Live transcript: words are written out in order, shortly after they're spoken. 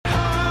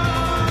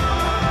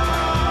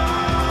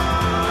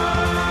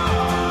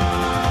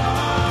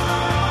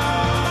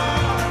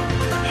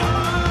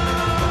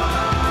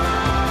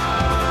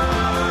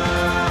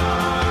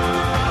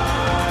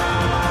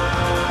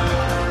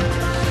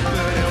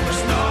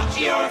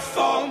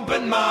fault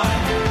but mine.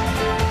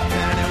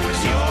 And it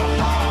was your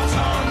heart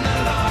on the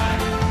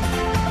line.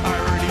 I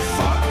really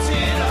fucked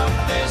it up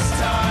this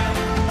time,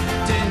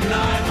 didn't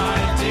I, my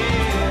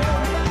dear?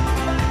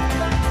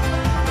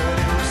 But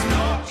it was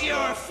not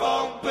your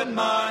fault but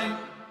mine.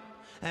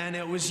 And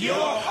it was your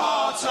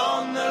heart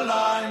on the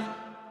line.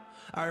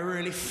 I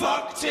really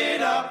fucked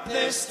it up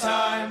this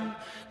time,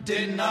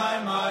 didn't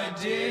I, my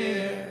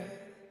dear?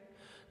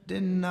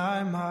 Didn't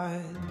I, my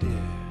dear?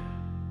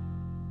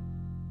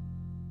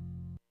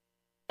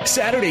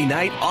 Saturday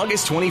night,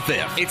 August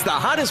 25th. It's the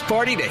hottest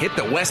party to hit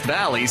the West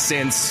Valley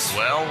since,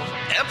 well,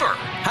 ever.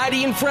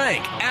 Heidi and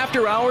Frank,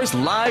 after hours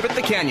live at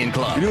the Canyon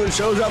Club. You're doing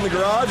shows out in the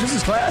garage? This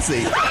is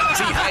classy. See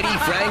Heidi,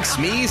 Frank,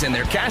 Smeeze, and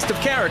their cast of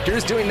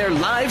characters doing their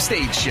live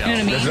stage show. You know what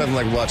I mean? There's nothing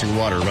like watching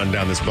water run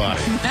down this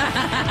body.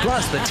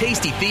 Plus, the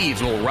Tasty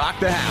Thieves will rock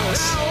the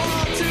house.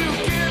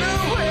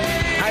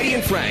 Heidi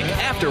and Frank,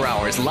 after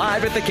hours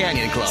live at the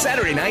Canyon Club.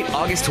 Saturday night,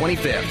 August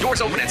 25th. Doors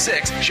open at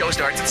 6. Show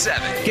starts at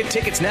 7. Get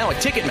tickets now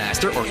at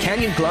Ticketmaster or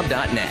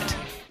CanyonClub.net.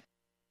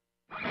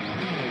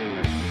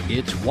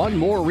 It's one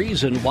more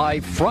reason why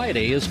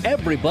Friday is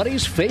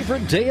everybody's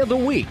favorite day of the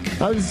week.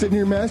 I was just sitting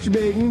here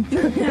masturbating.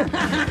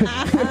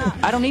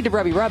 I don't need to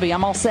rubby.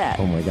 I'm all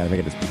set. Oh my God, I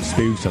think I just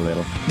spoofed a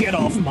little. Get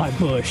off my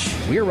bush.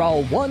 We're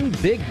all one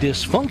big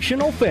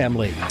dysfunctional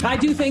family. I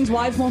do things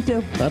wives won't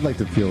do. I'd like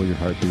to feel your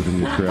heartbeat in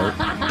your throat.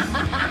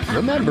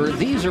 Remember,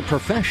 these are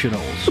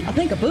professionals. I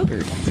think a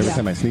booger. Every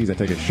time I sneeze, I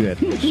take a shit.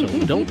 So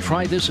don't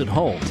try this at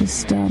home.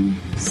 Just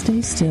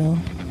stay still.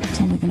 It's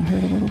only going to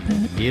hurt a little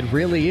bit. It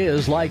really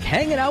is like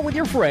hanging out with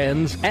your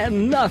friends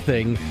and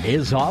nothing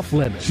is off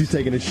limits. She's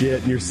taking a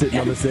shit and you're sitting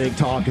on the sink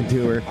talking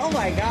to her. Oh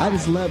my God. I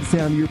just love the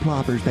sound of your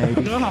ploppers,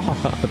 baby.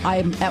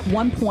 I'm at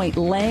one point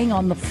laying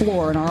on the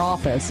floor in our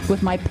office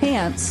with my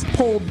pants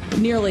pulled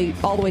nearly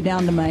all the way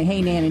down to my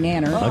hey nanny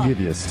nanner. I'll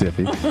give you a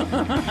stiffy.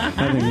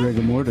 I think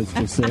rigor mortis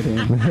will set in.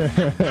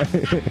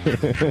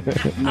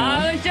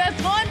 I was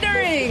just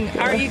wondering,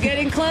 are you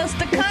getting close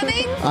to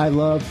coming? I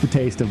love the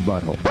taste of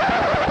butthole.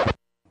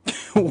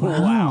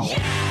 Wow.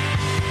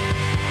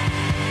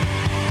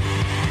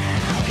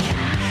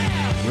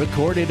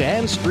 Recorded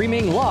and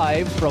streaming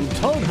live from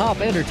Toad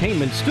Hop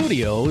Entertainment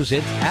Studios,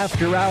 it's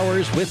After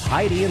Hours with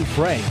Heidi and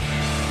Frank.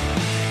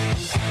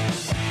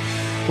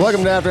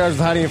 Welcome to After Hours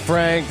with Heidi and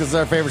Frank. This is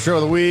our favorite show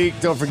of the week.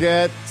 Don't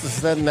forget, this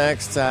is the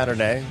next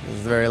Saturday. This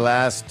is the very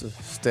last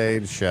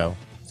stage show.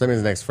 So that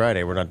means next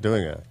Friday we're not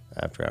doing it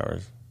After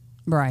Hours.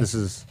 Right. This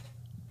is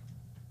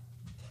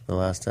the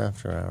last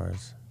After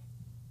Hours.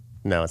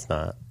 No, it's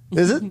not.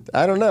 Is it?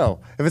 I don't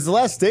know. If it's the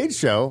last stage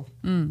show,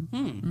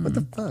 what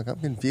the fuck? I'm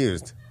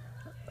confused.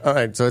 All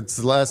right, so it's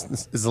the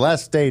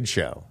last stage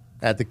show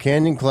at the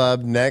Canyon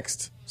Club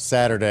next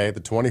Saturday, the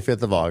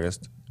 25th of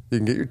August. You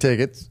can get your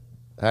tickets,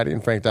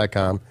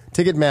 HeidiandFrank.com,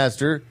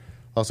 Ticketmaster,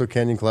 also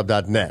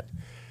CanyonClub.net.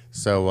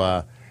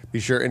 So be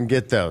sure and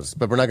get those.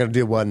 But we're not going to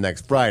do one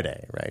next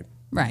Friday, right?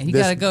 Right, you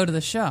got to go to the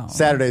show.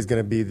 Saturday's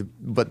going to be,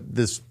 but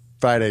this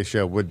Friday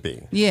show would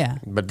be. Yeah,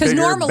 but because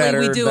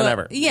normally we do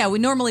ever. we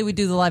normally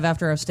do the live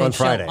after hours stage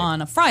show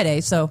on a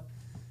Friday. So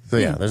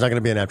yeah, there's not going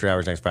to be an After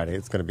Hours next Friday.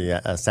 It's going to be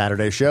a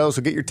Saturday show.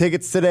 So get your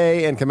tickets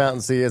today and come out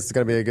and see us. It's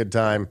going to be a good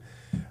time.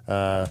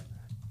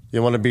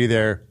 You want to be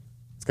there.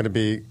 It's going to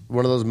be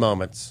one of those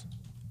moments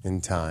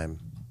in time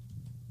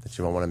that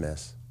you won't want to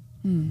miss.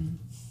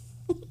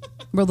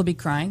 Will there be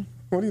crying?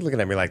 What are you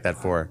looking at me like that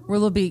for?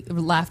 Will there be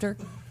laughter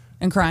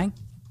and crying?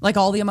 Like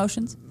all the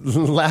emotions?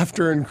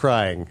 Laughter and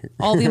crying.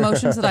 All the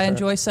emotions that I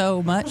enjoy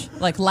so much?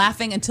 Like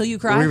laughing until you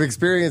cry? We've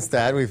experienced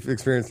that. We've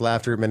experienced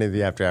laughter at many of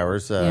the After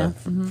Hours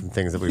from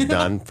things that we've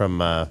done,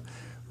 from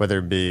whether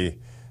it be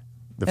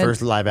the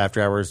first live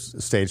After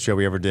Hours stage show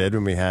we ever did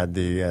when we had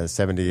the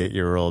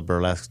 78-year-old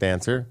burlesque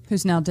dancer.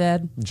 Who's now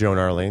dead. Joan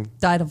Arlene.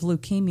 Died of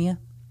leukemia.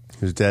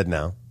 Who's dead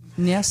now.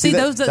 Yeah,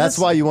 that's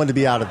why you wanted to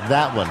be out of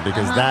that one,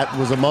 because that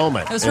was a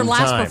moment. It was her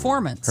last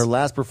performance. Her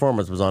last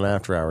performance was on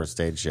After Hours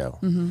stage show.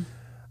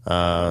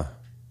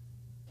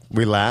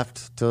 We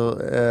laughed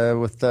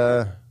with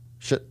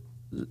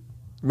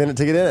Minute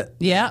to Get In It.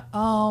 Yeah.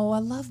 Oh, I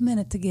love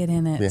Minute to Get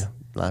In It. Yeah,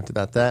 laughed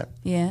about that.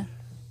 Yeah.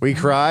 We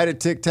cried at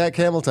Tic Tac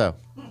Camel Toe.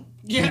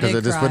 Yeah. Because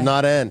it just would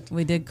not end.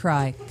 We did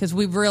cry because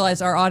we've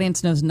realized our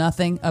audience knows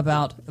nothing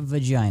about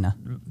vagina.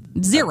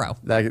 Zero.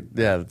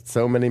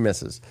 So many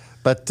misses.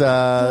 But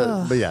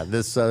yeah,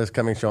 this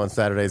coming show on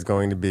Saturday is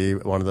going to be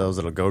one of those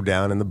that'll go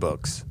down in the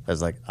books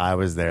as like, I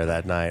was there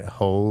that night.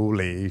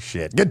 Holy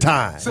shit. Good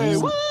time. Say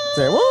what?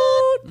 Say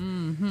what?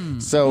 Mm-hmm.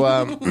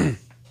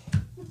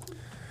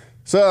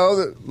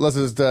 So let's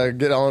just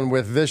get on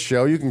with this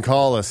show. You can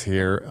call us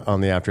here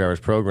on the After Hours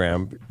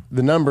program.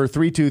 The number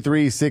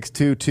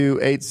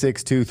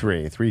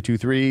 323-622-8623.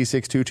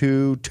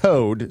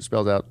 323-622-TOAD,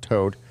 spelled out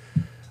Toad.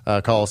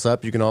 Call us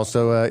up. You can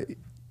also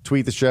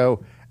tweet the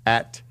show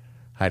at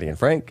Heidi and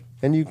Frank,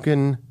 and you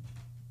can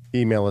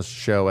email us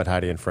show at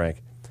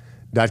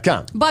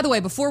HeidiandFrank.com. By the way,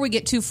 before we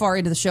get too far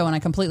into the show, and I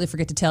completely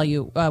forget to tell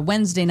you,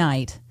 Wednesday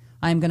night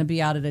I'm going to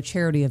be out at a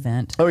charity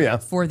event. Oh, yeah.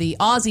 For the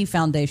Aussie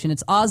Foundation.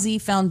 It's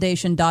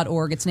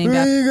AussieFoundation.org. It's named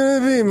Where after... are you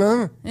going to be,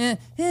 Mom?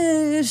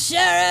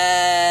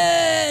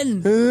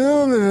 Sharon!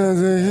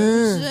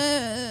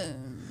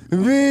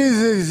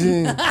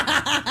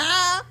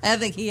 I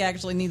think he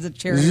actually needs a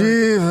charity.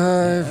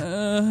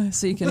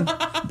 So you can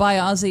buy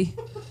Ozzy,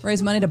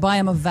 raise money to buy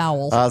him a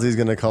vowel. Ozzy's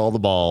going to call the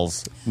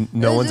balls.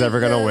 No one's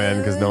ever going to win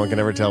because no one can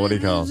ever tell what he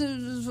calls.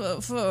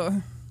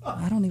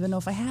 I don't even know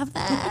if I have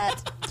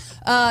that.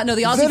 No,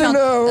 the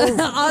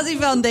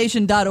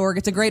AussieFoundation.org.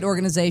 It's a great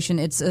organization.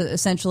 It's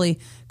essentially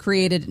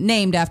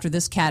named after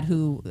this cat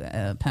who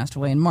passed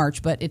away in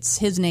March, but it's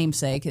his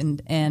namesake. And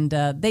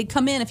they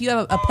come in if you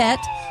have a pet.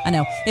 I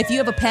know. If you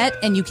have a pet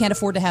and you can't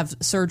afford to have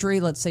surgery,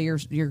 let's say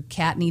your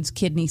cat needs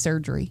kidney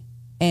surgery,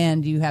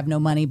 and you have no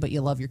money but you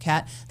love your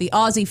cat, the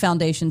Aussie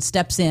Foundation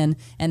steps in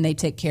and they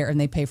take care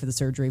and they pay for the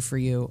surgery for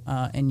you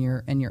and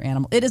your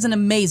animal. It is an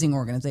amazing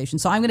organization.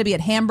 So I'm going to be at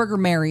Hamburger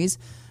Mary's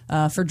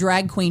for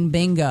Drag Queen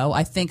Bingo.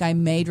 I think I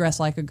may dress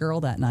like a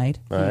girl that night.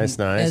 Nice.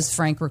 As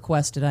Frank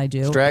requested I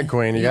do. It's drag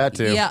queen, you got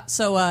to. Yeah,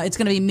 so it's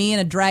going to be me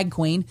and a drag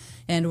queen,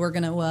 and we're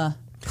going to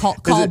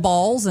call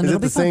balls. And is it'll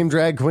it be the fun. same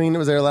drag queen that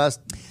was there last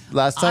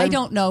time? I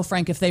don't know,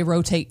 Frank, if they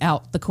rotate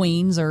out the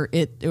queens or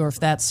if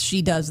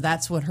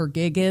that's what her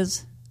gig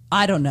is.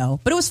 I don't know,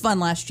 but it was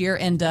fun last year.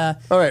 And all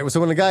right, so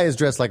when a guy is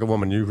dressed like a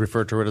woman, you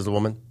refer to it as a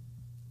woman.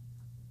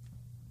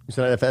 You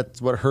said if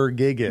that's what her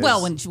gig is.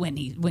 Well, when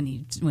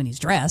he's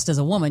dressed as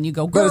a woman, you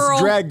go, but girl.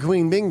 it's drag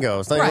queen bingo.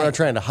 It's not Right. we're not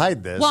trying to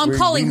hide this. Well, I'm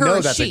calling her know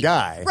a that's she. a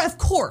guy. Of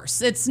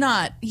course, it's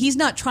not. He's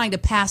not trying to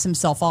pass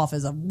himself off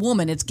as a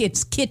woman. It's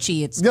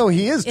kitschy. No,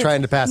 he is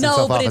trying to pass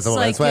himself off as a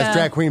woman. That's why it's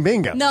drag queen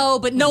bingo. No,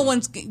 but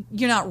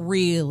you're not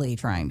really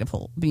trying to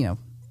pull.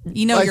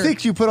 I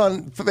think you put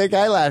on fake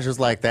eyelashes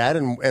like that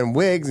and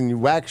wigs and you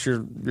wax your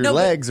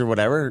legs or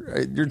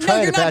whatever. You're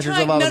trying to pass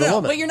yourself off as a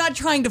woman. But you're not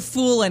trying to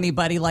fool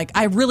anybody. Like,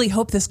 I really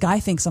hope this guy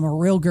thinks I'm a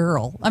real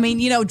girl. I mean,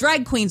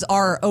 drag queens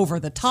are over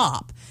the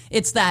top.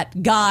 It's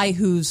that guy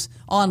who's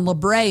on La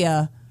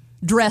Brea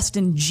dressed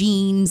in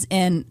jeans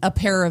and a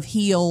pair of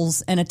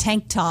heels and a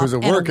tank top Who's a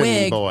and a working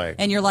wig. boy.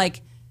 And you're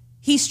like,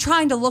 he's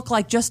trying to look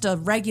like just a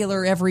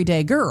regular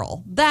everyday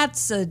girl.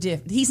 That's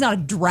he's not a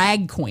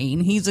drag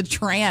queen. He's a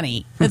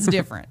tranny. That's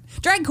different.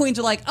 Drag queens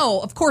are like, oh,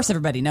 of course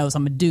everybody knows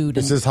I'm a dude.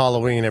 This is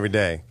Halloween every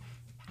day.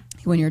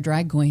 When you're a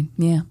drag queen,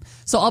 yeah.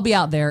 So I'll be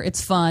out there.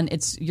 It's fun.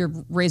 You're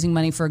raising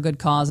money for a good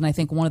cause, and I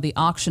think one of the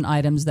auction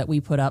items that we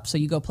put up. So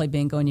you go play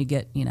bingo and you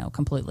get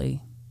completely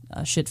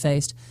shit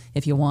faced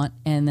if you want,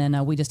 and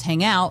then we just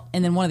hang out.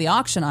 And then one of the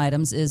auction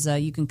items is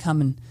you can come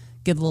and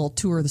get a little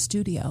tour of the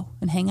studio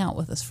and hang out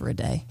with us for a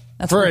day.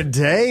 For a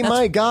day?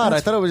 My God,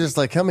 I thought it was just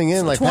like coming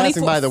in, like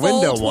passing by the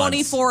window once.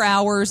 24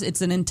 hours.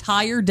 It's an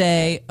entire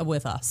day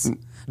with us.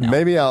 No.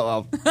 Maybe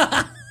I'll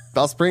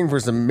spring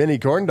for some mini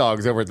corn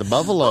dogs over at the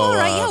Buffalo. All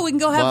right, yeah, we can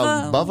go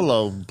have a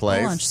Buffalo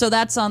place. Lunch. So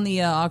that's on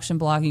the auction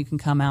block. You can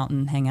come out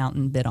and hang out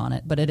and bid on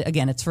it. But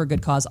again, it's for a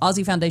good cause.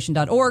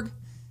 AussieFoundation.org.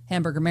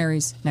 Hamburger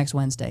Mary's next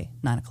Wednesday,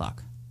 9:00.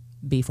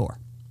 B4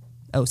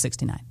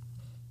 069.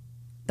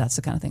 That's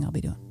the kind of thing I'll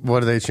be doing. What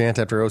do they chant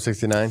after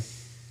 069?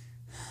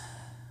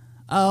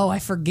 Oh, I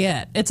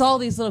forget. It's all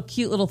these little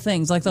cute little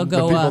things. Like they'll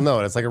go. But people know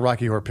it. It's like a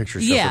Rocky Horror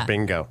Picture Show for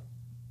bingo.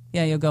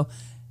 Yeah, you'll go,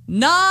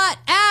 not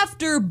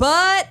after,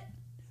 but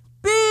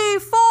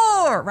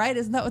before. Right?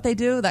 Isn't that what they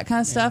do? That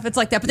kind of stuff. It's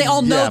like that. But they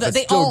all know that. But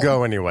they still all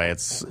go anyway.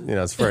 It's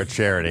it's for a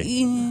charity.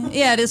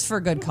 Yeah, it is for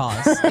a good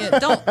cause.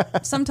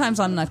 Sometimes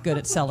I'm not good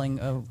at selling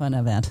an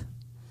event,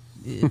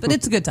 but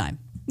it's a good time.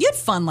 You had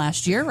fun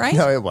last year, right?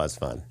 No, it was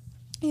fun.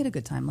 You had a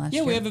good time last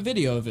year. Yeah, we have a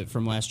video of it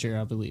from last year,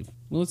 I believe.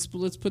 Well,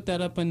 let's put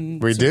that up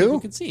and we so do? people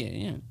can see it.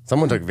 Yeah.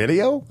 Someone took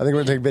video? I think we're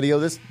going to take video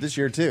this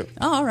year too.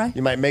 Oh, all right.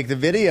 You might make the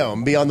video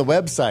and be on the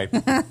website.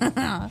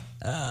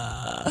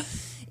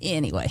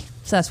 Anyway,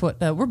 so that's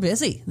what we're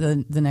busy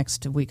the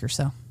next week or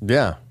so.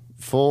 Yeah,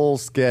 full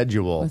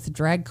schedule with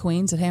drag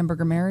queens at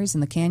Hamburger Mary's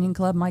and the Canyon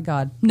Club. My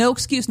God, no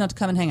excuse not to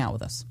come and hang out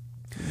with us.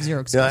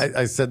 Zero excuse. Yeah,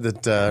 I said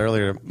that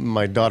earlier.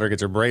 My daughter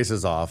gets her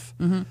braces off.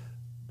 Mm-hmm.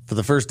 For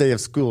the first day of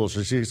school,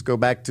 so she just go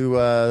back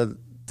to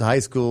high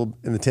school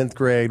in the 10th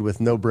grade with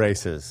no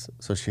braces.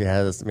 So she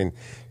has,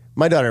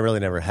 my daughter really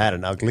never had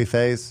an ugly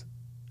face.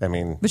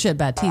 But she had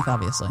bad teeth,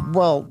 obviously.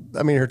 Well,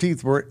 her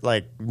teeth weren't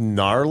like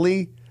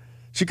gnarly.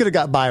 She could have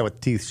got by with the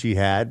teeth she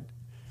had.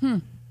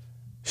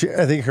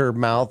 I think her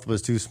mouth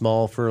was too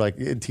small for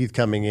like teeth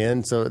coming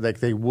in, so like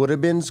they would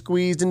have been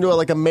squeezed into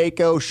like a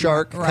Mako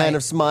shark kind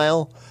of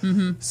smile.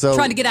 Mm-hmm. So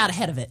trying to get out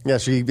ahead of it. Yeah,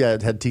 she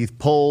had teeth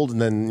pulled,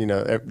 and then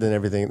then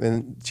everything.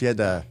 Then she had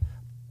a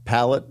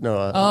palate.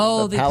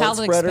 The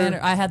palate spreader. expander.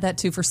 I had that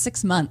too for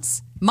 6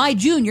 months. My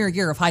junior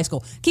year of high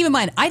school. Keep in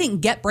mind, I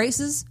didn't get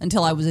braces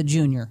until I was a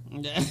junior.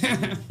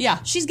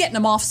 Yeah, she's getting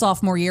them off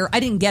sophomore year. I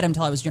didn't get them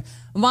until I was junior.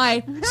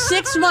 My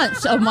 6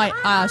 months of my,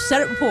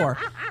 said it before,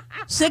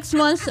 6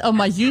 months of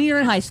my junior year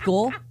in high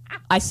school,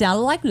 I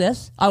sounded like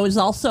this. I was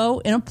also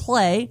in a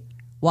play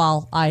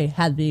while I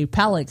had the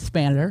palate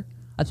expander.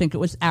 I think it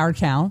was Our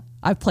Town.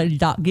 I played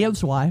Doc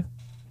Gibbs' wife.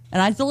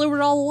 And I delivered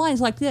all the lines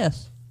like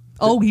this.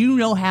 Oh, you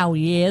know how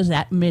he is,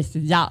 that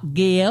Mr. Doc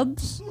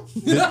Gibbs.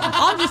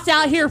 I'm just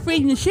out here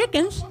feeding the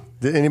chickens.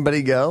 Did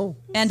anybody go?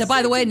 And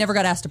by the way, never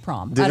got asked to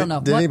prom. I don't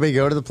know. Did anybody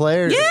go to the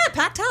play? Yeah,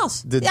 packed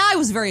house. Yeah, it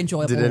was very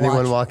enjoyable. Did to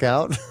anyone watch. walk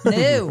out?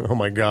 No. Oh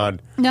my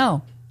God.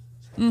 No.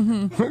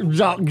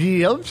 Doc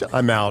Gibbs.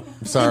 I'm out.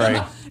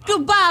 Sorry.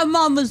 Goodbye,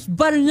 Mama's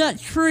butternut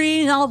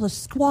tree and all the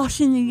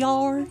squash in the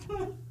yard.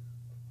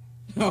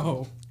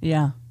 Oh.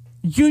 Yeah.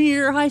 Junior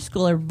year of high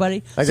school,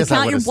 everybody. I guess so I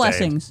count your would've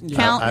blessings. stayed.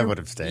 Count. I would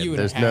have stayed. You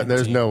There's would've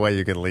had to. no way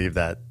you could leave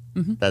that.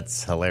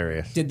 That's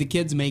hilarious. Did the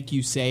kids make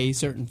you say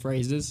certain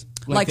phrases?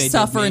 Like they did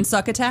suffer me? and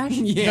succotash?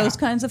 Yeah. Those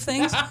kinds of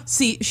things?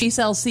 She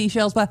sells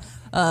seashells by...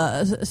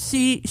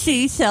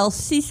 She sells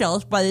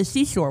seashells by the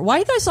seashore. Why are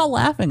you guys all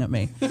laughing at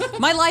me?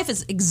 My life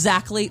is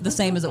exactly the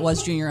same as it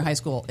was junior high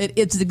school.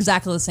 It's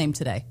exactly the same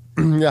today.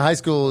 Yeah, high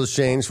school has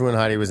changed from when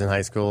Heidi was in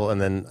high school, and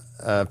then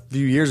a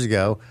few years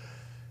ago,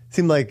 it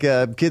seemed like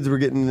kids were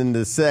getting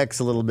into sex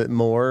a little bit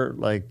more.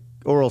 Like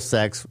oral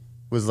sex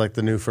was like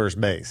the new first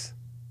base,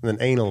 and then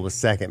anal was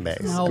second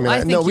base. No,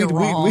 I think you're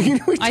wrong.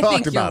 We I talked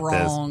think about you're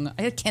this. wrong.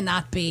 It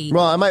cannot be.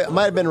 Well, I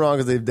might have been wrong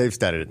because they've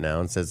studied it now.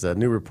 And says a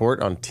new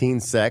report on teen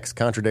sex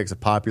contradicts a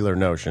popular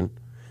notion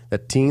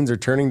that teens are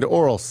turning to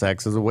oral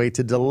sex as a way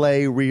to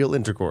delay real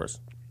intercourse.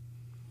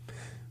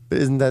 But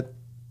isn't that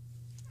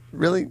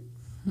really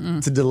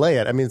to delay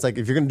it? I mean, it's like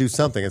if you're going to do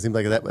something, it seems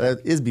like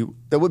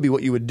that would be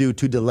what you would do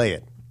to delay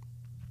it.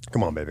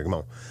 Come on, baby, come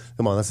on,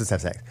 let's just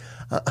have sex.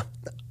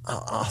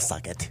 I'll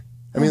suck it.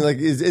 I mean, like,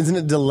 isn't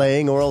it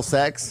delaying oral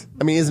sex?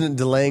 I mean, isn't it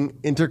delaying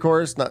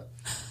intercourse? Not.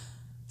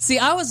 See,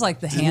 I was like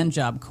the hand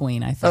job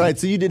queen, I think. All right,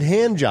 so you did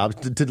hand jobs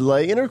to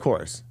delay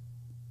intercourse.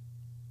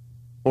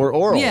 Or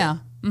oral. Yeah.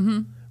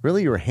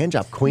 Really? You were a hand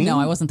job queen? No,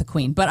 I wasn't the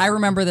queen. But I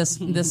remember this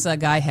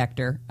guy,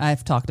 Hector.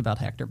 I've talked about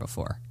Hector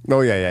before. Oh,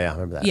 yeah. I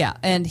remember that. Yeah,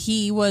 and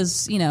he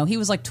was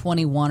like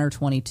 21 or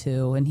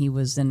 22, and he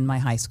was in my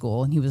high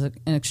school, and he was an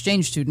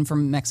exchange student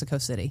from Mexico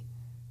City.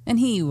 And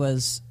he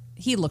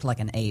looked like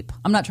an ape.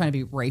 I'm not trying to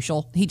be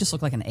racial. He just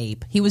looked like an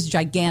ape. He was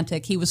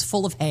gigantic. He was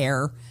full of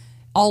hair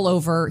all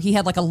over. He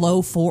had like a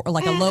low.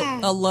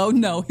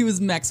 No, he was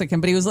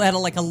Mexican, but he had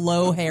like a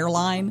low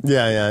hairline.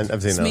 Yeah,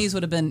 I've seen Smeeze those.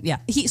 would have been, yeah.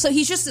 So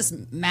he's just this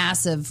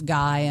massive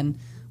guy, and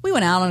we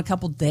went out on a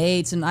couple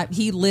dates, and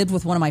he lived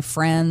with one of my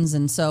friends,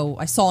 and so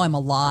I saw him a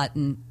lot,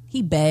 and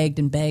he begged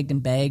and begged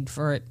and begged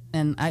for it,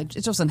 and it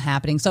just wasn't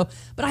happening. So,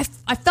 but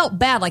I felt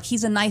bad. Like,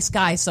 he's a nice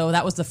guy, so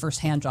that was the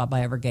first hand job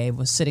I ever gave,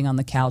 was sitting on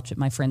the couch at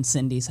my friend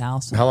Cindy's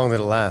house. How long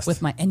did it last?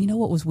 And you know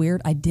what was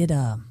weird?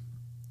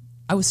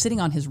 I was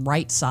sitting on his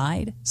right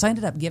side, so I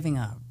ended up giving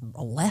a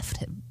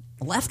lefty.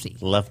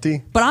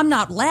 Lefty? But I'm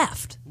not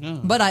left.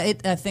 No. But I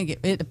think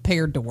it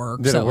appeared to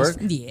work. Did it work?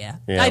 Yeah.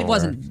 Yeah, I it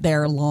wasn't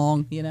there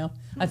long,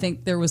 I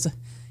think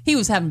he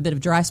was having a bit of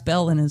a dry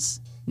spell in his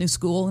new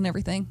school and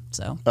everything.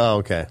 So Oh,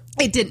 okay.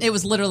 it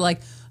was literally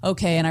like,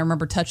 okay, and I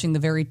remember touching the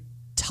very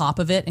top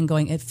of it and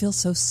going, it feels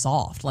so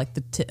soft, like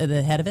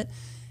the head of it.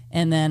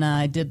 And then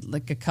I did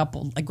like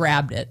I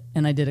grabbed it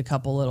and I did a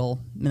couple little,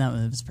 and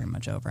it was pretty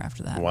much over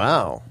after that.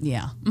 Wow.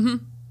 Yeah. Mm-hmm.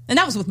 And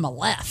that was with my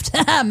left.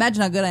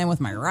 Imagine how good I am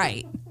with my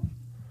right.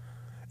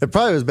 It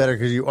probably was better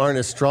because you aren't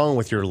as strong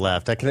with your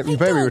left. You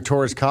probably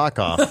tore his cock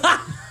off.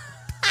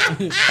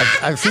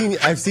 I've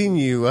seen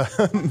you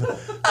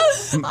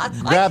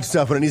grab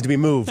stuff when it needs to be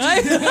moved.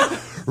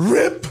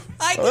 Rip.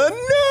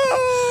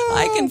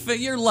 I can.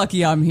 You're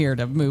lucky I'm here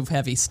to move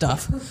heavy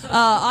stuff.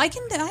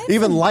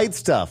 Even light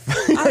stuff.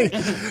 Like,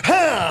 whoa,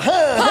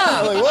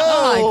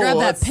 I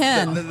grabbed that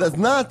pen. That's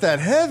not that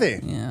heavy.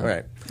 Yeah. All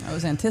right. I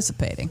was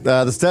anticipating.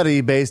 The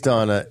study, based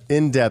on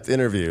in-depth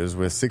interviews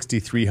with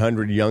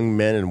 6,300 young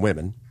men and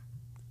women,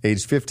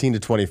 aged 15 to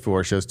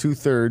 24, shows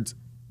 2/3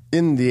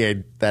 in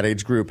that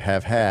age group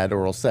have had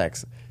oral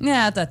sex.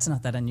 Yeah, that's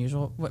not that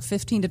unusual. What,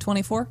 15 to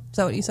 24? Is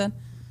that what you said?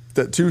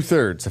 That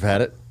 2/3 have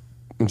had it.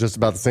 And just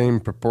about the same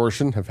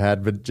proportion have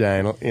had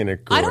vaginal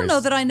intercourse. I don't know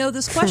that I know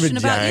this question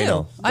about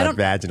you.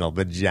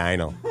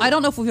 Vaginal. I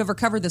don't know if we've ever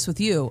covered this with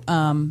you.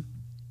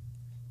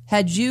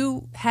 Had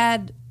you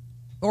had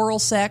oral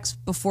sex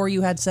before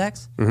you had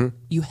sex? Mm-hmm.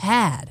 You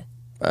had?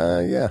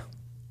 Yeah.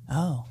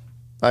 Oh.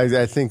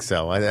 I think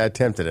so. I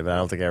attempted it, but I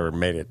don't think I ever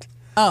made it.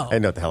 Oh. I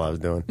didn't know what the hell I was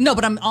doing. No,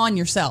 but I'm on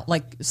yourself.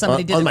 Like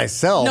somebody did on it.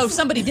 myself? No,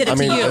 somebody did it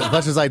to you. As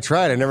much as I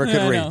tried, I never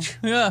could reach.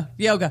 Yeah,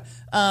 yoga.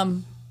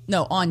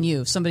 No, on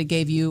you. Somebody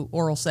gave you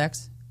oral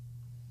sex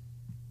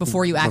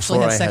before you actually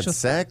Before had I sex. had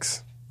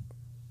sex?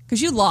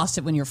 Because you lost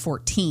it when you were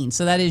 14,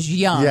 so that is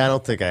young. Yeah, I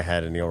don't think I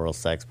had any oral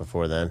sex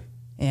before then.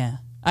 Yeah.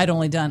 I'd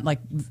only done like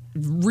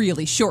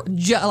really short,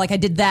 like I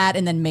did that,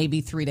 and then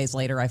maybe 3 days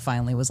later I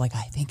finally was like,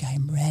 I think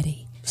I'm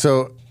ready.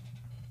 So,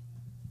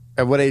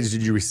 at what age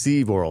did you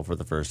receive oral for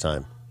the first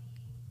time?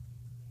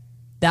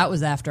 That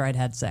was after I'd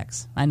had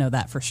sex. I know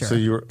that for sure. So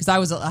you were because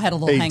I had a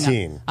little 18.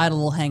 hang up. I had a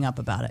little hang up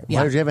about it. Yeah.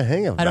 Why did you have a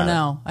hang up about I don't it?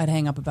 know. I'd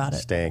hang up about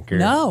it. Stanker.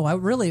 No,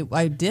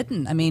 I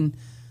didn't. I mean,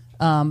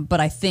 but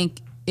I think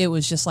it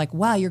was just like,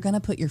 wow, you're going to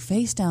put your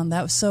face down.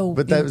 That was so.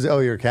 But that was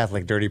you're a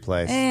Catholic dirty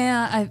place.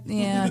 I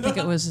think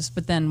it was.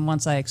 But then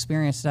once I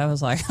experienced it, I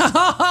was like,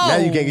 oh, Now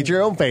you can't get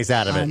your own face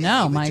out of it. I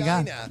know, my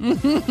God.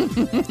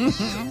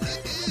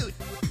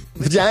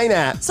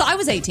 Vagina. So I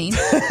was 18.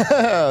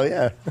 Oh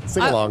yeah,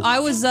 sing along. I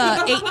was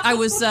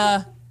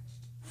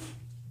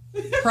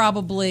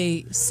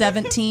probably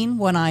 17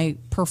 when I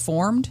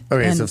performed.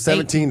 Okay, and so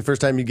 17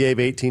 first time you gave,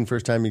 18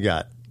 first time you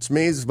got.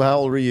 Smeeze, how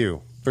old were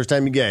you? First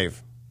time you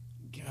gave.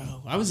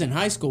 Oh, I was in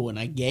high school when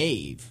I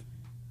gave.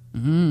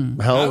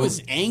 How I old,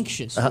 was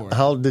anxious for it.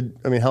 how old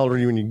were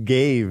you when you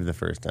gave the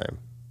first time?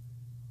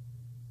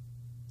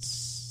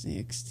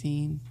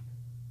 16.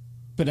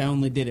 But I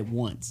only did it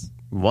once.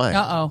 Why?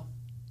 Uh-oh.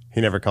 He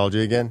never called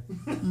you again?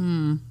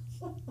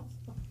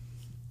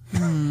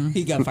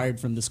 He got fired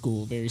from the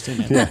school very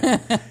soon after.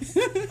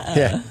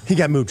 Yeah, he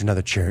got moved to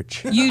another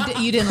church. You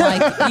didn't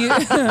like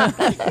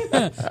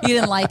you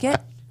didn't like it?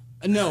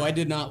 No, I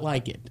did not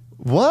like it.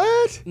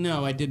 What?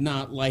 No, I did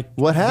not like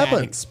What that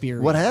happened?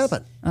 experience. What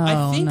happened?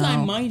 I think I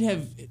no. might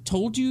have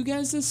told you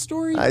guys this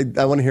story. I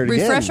want to hear it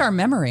again. Refresh our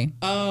memory.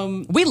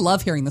 We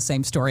love hearing the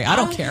same story. I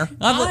don't care.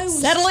 I was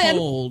Settle in.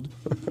 told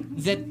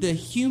that the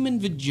human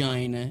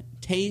vagina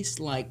tastes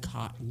like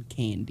cotton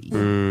candy.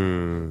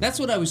 That's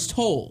what I was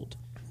told.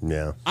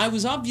 Yeah. I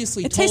was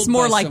obviously It told tastes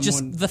more by like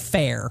someone just the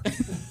fair.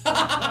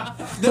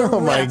 the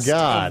Oh, my rest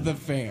God. of the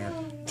fair.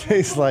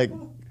 Tastes like,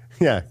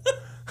 yeah,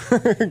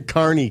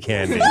 carny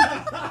candy.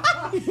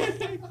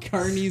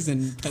 Carnies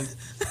and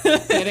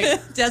pathetic.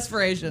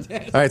 Desperation. All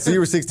right, so you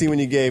were 16 when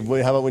you gave. How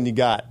about when you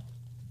got?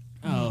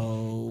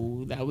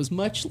 Oh, that was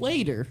much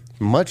later.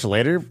 Much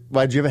later?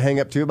 Why'd you have a hang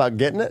up too about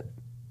getting it?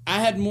 I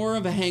had more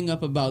of a hang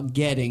up about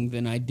getting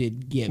than I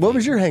did giving. What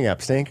was your hang up,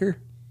 Stanker?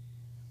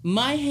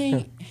 My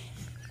hang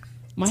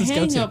his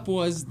go-to. up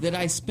was that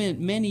I spent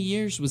many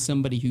years with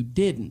somebody who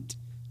didn't.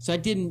 So I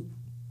didn't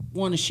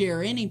want to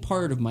share any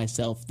part of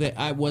myself that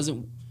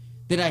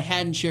I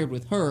hadn't shared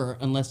with her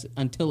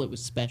until it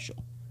was special.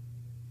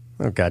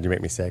 Oh, God, you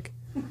make me sick.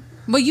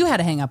 Well, you had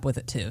to hang up with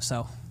it too,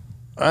 so.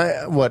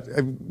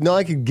 No,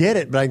 I could get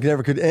it, but I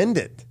never could end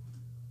it.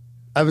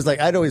 I was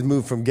like, I'd always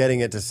move from getting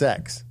it to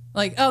sex.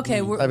 Like, okay,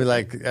 I was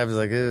like,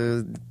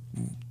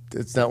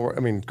 it's not working.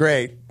 I mean,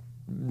 great,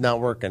 not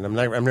working. I'm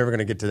never going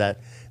to get to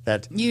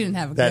that. you didn't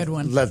have a good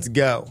one. Let's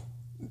go.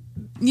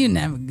 You didn't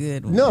have a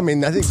good one. No, I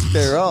mean, I think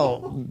they're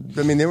all.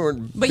 I mean, they were.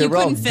 But they you were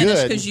all couldn't finish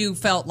good. because you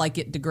felt like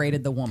it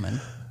degraded the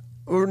woman.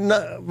 Or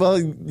not, well,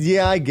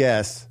 yeah, I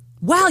guess.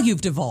 Wow,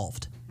 you've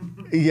devolved.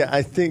 Yeah,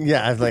 I think.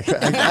 Yeah, I was like,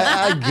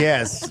 I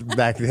guess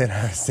back then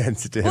I was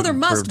sensitive Well, there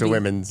must to be.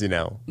 women's,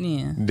 Yeah.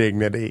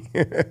 dignity.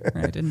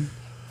 Right, and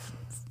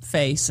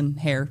face and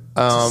hair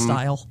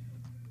style.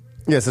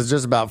 Yes, it's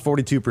just about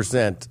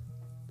 42%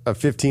 of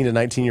 15 to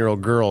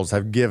 19-year-old girls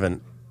have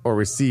given or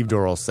received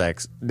oral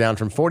sex, down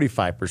from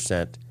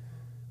 45%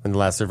 when the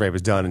last survey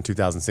was done in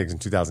 2006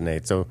 and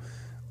 2008. So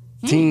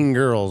teen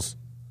girls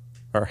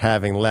are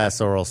having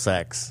less oral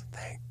sex.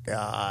 Thank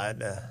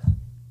God.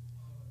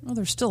 Well,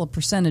 there's still a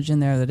percentage in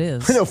there that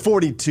is. I know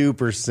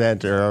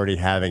 42% are already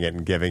having it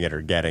and giving it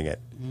or getting it.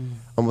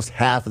 Almost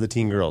half of the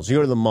teen girls. You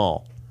go to the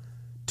mall,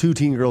 2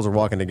 teen girls are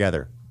walking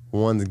together.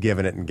 One's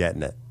giving it and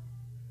getting it.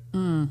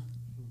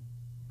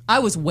 I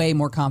was way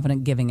more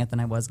confident giving it than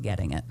I was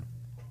getting it.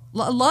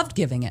 Loved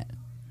giving it.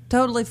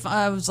 Totally.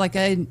 I was like,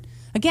 I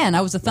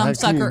was a thumb How can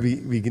sucker.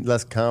 you be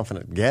less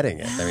confident getting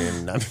it? I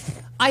mean,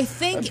 I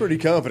think, I'm pretty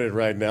confident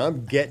right now.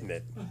 I'm getting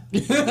it.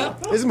 This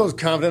is the most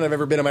confident I've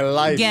ever been in my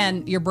life.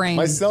 again, your brain.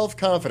 My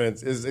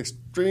self-confidence is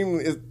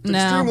extremely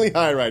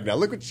high right now.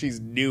 Look what she's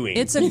doing.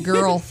 It's a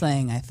girl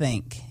thing, I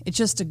think. It's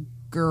just a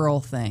girl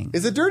thing.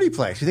 It's a dirty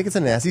place. You think it's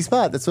a nasty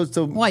spot. That's what's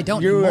so. Well, I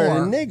don't You're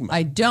anymore. an enigma.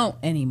 I don't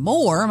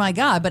anymore. My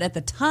God! But at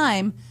the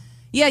time,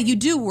 yeah, you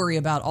do worry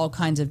about all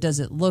kinds of. Does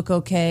it look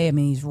okay? I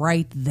mean, he's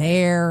right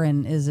there,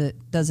 and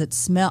does it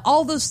smell?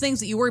 All those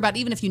things that you worry about,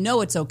 even if you know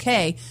it's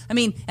okay. I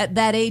mean, at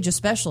that age,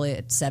 especially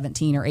at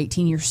 17 or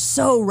 18, you're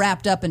so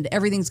wrapped up into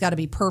everything's got to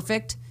be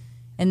perfect,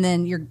 and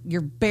then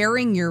you're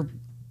bearing your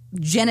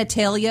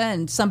genitalia,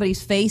 and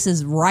somebody's face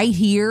is right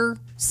here,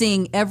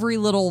 seeing every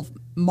little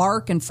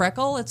mark and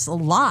freckle. It's a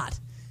lot.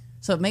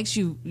 So it makes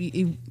you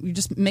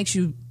just makes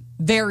you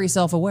very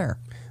self-aware.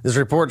 This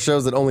report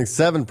shows that only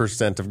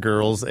 7% of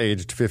girls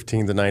aged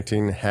 15 to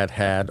 19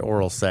 had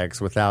oral sex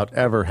without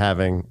ever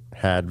having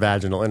had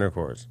vaginal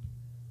intercourse.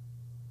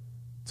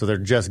 So they're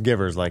just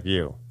givers like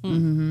you.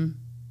 Mm-hmm.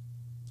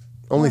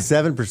 Only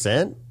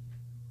 7%?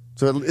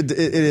 So it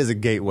is a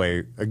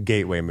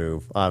gateway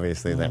move,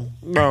 obviously.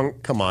 That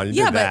come on,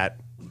 you did that.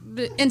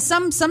 And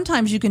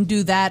sometimes you can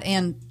do that,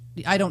 and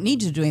I don't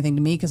need you to do anything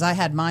to me because I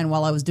had mine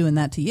while I was doing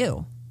that to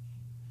you.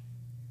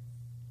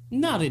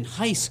 Not in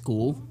high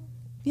school.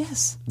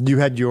 Yes. You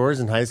had yours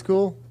in high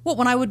school? Well,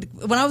 when I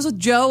was with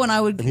Joe,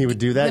 and he would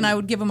do that, and I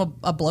would give him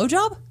a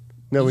blowjob.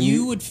 No, when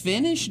You would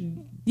finish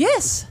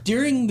Yes.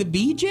 during the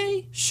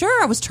BJ?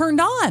 Sure, I was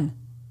turned on.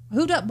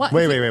 Who does what?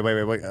 Wait.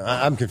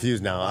 I'm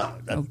confused now.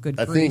 Oh, good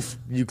I grief.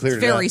 think you cleared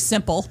It's very it up.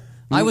 simple.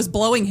 I was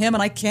blowing him,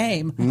 and I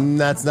came.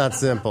 That's not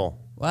simple.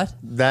 What?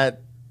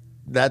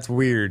 That's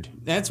weird.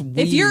 That's weird.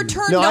 If you're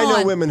turned No, on, I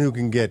know women who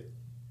can get,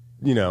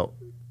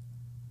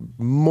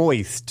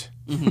 moist.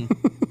 you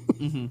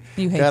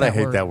hate God, that I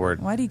hate word. that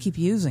word. Why do you keep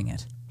using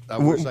it? I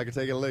wish I could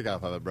take a lick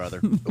off of it, brother.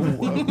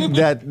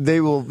 That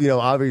they will,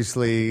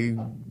 obviously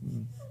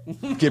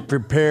get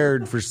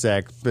prepared for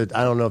sex, but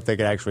I don't know if they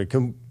could actually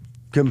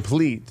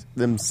complete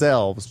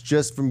themselves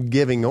just from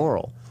giving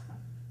oral.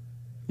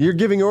 You're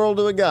giving oral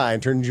to a guy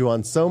and turns you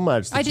on so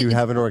much that you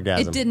have an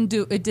orgasm.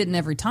 It didn't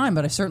every time,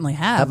 but I certainly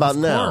have. How about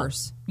of now?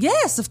 Course.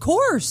 Yes, of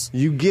course.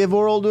 You give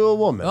oral to a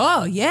woman.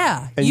 Oh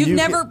yeah, And you've you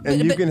never.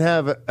 Can, and you can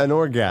have an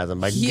orgasm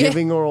by Yeah.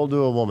 giving oral to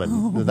a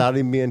woman without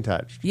even being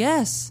touched.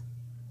 Yes.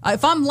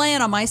 If I'm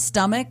laying on my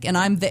stomach and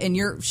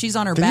she's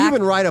on her Can back, you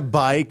even ride a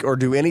bike or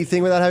do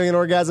anything without having an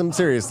orgasm?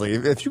 Seriously,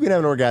 if you can have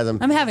an orgasm,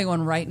 I'm having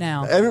one right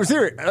now. I mean,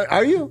 serious,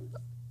 are you?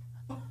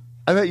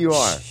 I bet you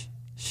are.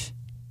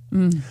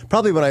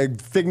 Probably when I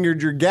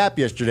fingered your gap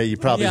yesterday, you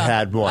probably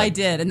had one. I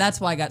did, and that's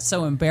why I got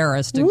so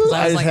embarrassed because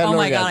I was like, "Oh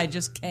my god, I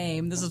just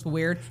came. This is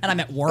weird," and I'm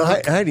at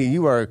work. Heidi,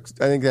 you are.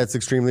 I think that's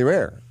extremely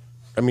rare.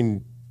 I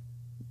mean,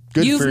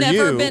 good You've for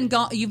never you. been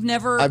gone. You've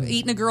never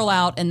eaten a girl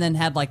out and then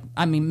had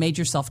made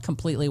yourself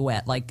completely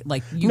wet.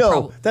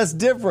 No, that's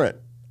different.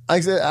 I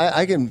said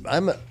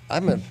I'm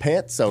a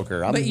pants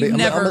soaker.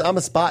 I'm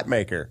a spot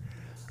maker.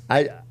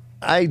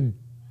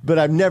 But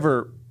I've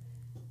never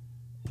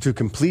to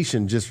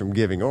completion just from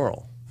giving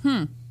oral.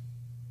 No,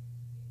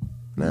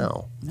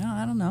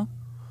 I don't know.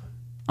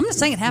 I'm just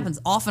saying it happens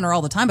often or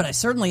all the time, but I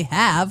certainly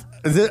have.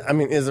 Is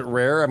it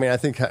rare?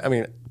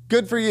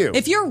 Good for you.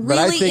 If you're but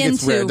I really think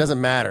it's rare. into- It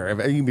doesn't matter.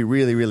 If you can be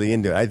really, really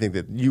into it. I think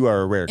that you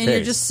are a rare And case.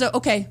 you're just so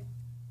okay.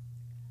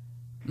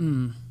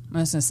 I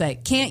was going to say,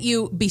 can't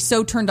you be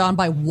so turned on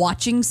by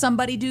watching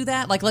somebody do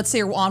that? Like, let's say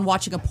you're on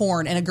watching a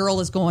porn and a girl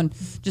is going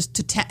just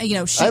to,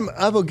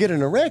 I will get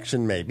an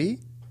erection maybe,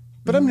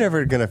 but I'm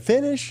never going to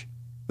finish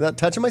without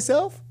touching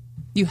myself.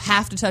 you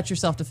have to touch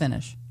yourself to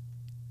finish.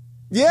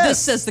 Yes. This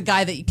says the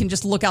guy that you can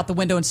just look out the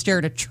window and stare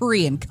at a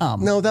tree and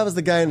come. No, that was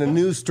the guy in the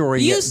news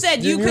story. You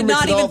said you You're could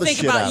not mixing all even the think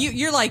shit about up.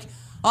 you're like,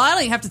 oh, I don't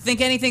even have to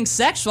think anything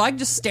sexual. I can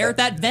just stare at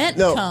that vent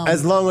No, and come.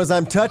 as long as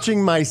I'm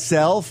touching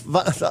myself,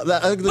 I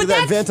could look at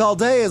that vent all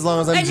day as long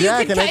as I'm and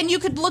jacking it. and you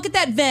could look at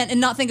that vent and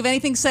not think of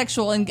anything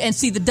sexual and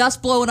see the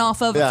dust blowing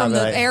off of it from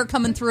the air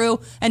coming through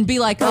and be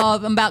like, oh,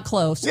 I'm about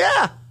close.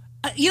 Yeah.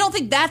 You don't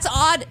think that's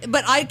odd,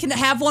 but I can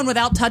have one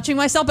without touching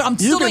myself, but I'm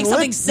still doing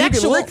something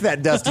sexual. You can lick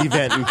that dusty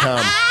vent and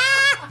come.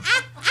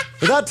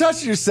 Without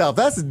touching yourself.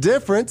 That's the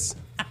difference.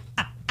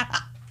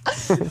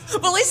 Well,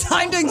 at least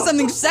I'm doing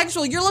something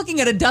sexual. You're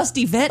looking at a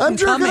dusty vent I'm and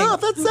jerking coming.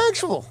 off. That's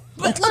sexual.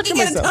 But looking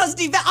at a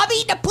dusty vent, I'm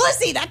eating a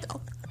pussy.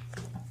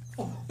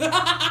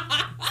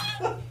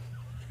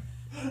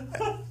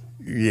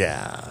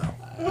 Yeah.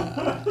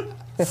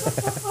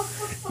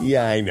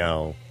 Yeah, I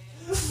know.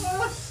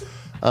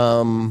 I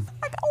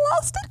got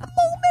lost in a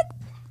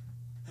moment.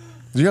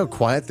 Do you know how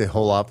quiet the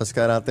whole office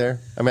got out there?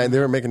 I mean, they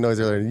were making noise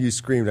earlier, and you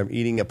screamed, "I'm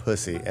eating a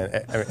pussy," and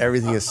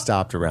everything has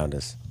stopped around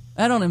us.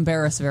 I don't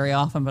embarrass very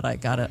often, but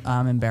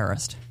I'm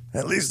embarrassed.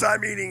 At least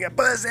I'm eating a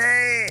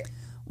pussy.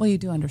 Well, you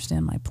do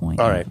understand my point.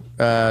 All right.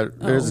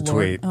 There's a Lord.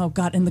 tweet. Oh,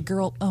 God. And the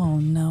girl, oh,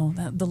 no.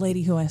 The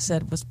lady who I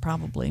said was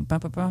probably.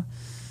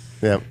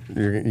 Yeah,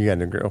 you got a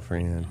new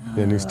girlfriend. You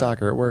got a new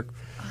stalker at work.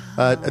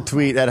 A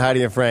tweet at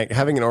Heidi and Frank.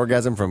 Having an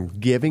orgasm from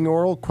giving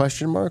oral? ?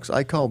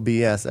 I call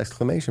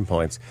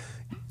BS! !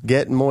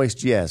 Get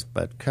moist, yes,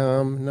 but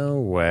come, no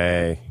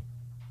way.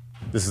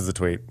 This is the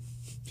tweet.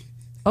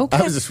 Okay.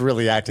 I was just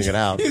really acting it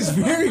out. It's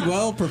very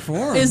well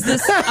performed. Was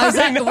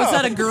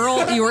that a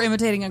girl? You were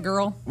imitating a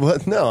girl?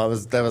 What? No,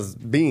 that was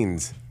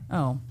Beans.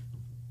 Oh.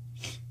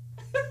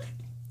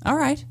 All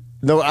right.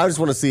 No, I just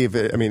want to see if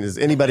is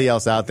anybody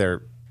else out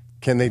there?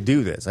 Can they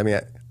do this? I mean,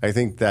 I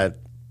think that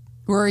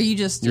Or are you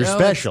just... you're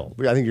special.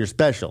 I think you're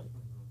special.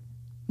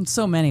 In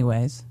so many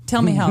ways.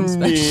 Tell me how I'm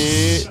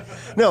special.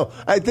 No,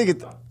 I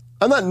think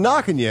I'm not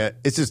knocking you.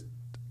 It's just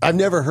I've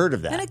never heard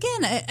of that. And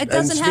again, it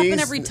doesn't happen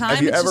Schmeez, every time.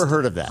 Have you It's ever just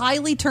heard of that?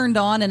 Highly turned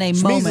on in a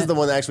Schmeez moment. is the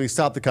one that actually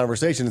stopped the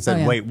conversation and said, Oh,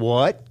 yeah. wait,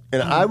 what?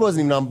 And I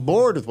wasn't even on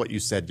board with what you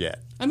said yet.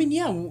 I mean,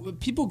 yeah,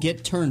 people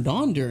get turned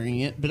on during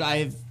it, but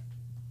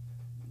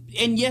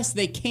and yes,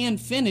 they can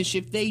finish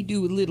if they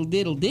do a little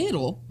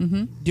diddle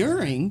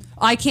during.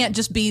 I can't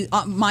just be...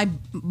 my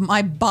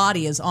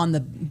body is on the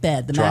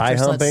bed, the Dry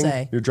mattress, humping? let's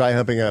say. You're dry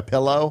humping a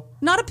pillow?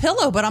 Not a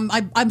pillow, but I am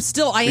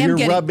You're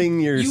getting...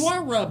 rubbing your... You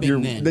are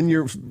rubbing then. Then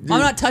you're... I'm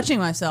not touching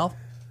myself.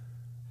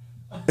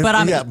 But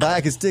I'm... Yeah, but I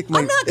can stick my...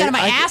 I'm not getting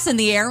my ass in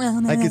the air.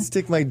 I could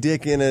stick my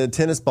dick in a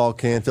tennis ball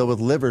can filled with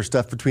liver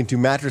stuffed between two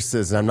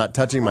mattresses, and I'm not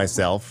touching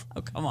myself.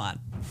 Oh, come on.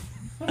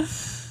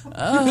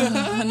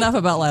 Enough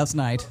about last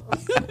night.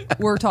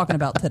 We're talking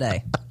about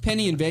today.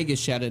 Penny in Vegas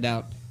shouted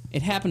out,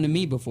 "It happened to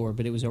me before,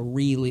 but it was a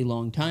really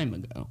long time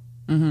ago."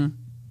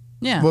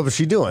 Yeah. What was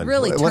she doing?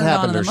 Really What turned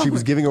happened on to in her? a She was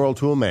moment. giving oral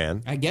to a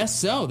man. I guess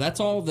so. That's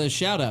all the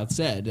shout-out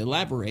said.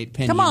 Elaborate,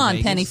 Penny Come in on,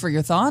 Vegas. Penny, for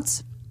your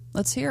thoughts.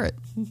 Let's hear it.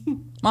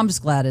 I'm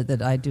just glad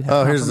that I do have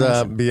Oh, here's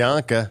confirmation.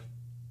 Bianca.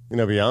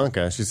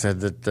 Bianca, she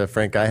said that,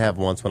 Frank, I have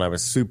once when I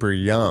was super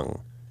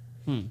young.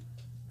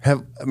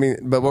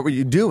 But what were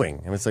you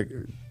doing? And it's like,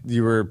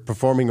 you were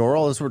performing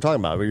oral? That's what we're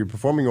talking about. Were you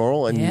performing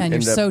oral? And and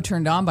you're so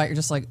turned on by it. You're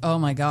just like, oh,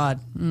 my God.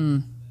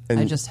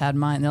 I just had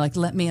mine. And they're like,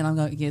 let me. And I'm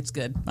going, yeah, it's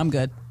good. I'm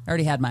good. I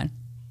already had mine.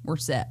 We're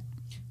set.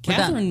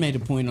 Catherine made a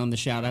point on the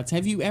shout-outs.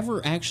 Have you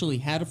ever actually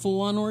had a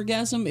full-on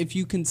orgasm? If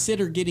you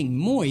consider getting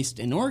moist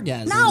an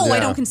orgasm. No,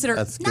 I don't consider.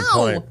 That's a good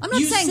point. I'm not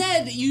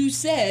saying. You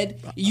said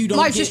you don't.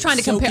 I was just trying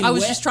to compare. I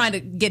was wet. just trying to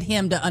get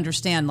him to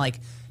understand. Like,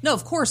 no,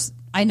 of course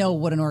I know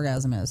what an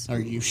orgasm is. Are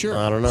you sure?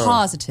 I don't know.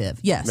 Positive,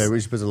 yes. Maybe we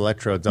should put some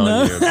electrodes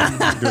on you. Do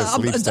a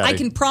sleep study. I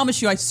can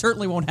promise you, I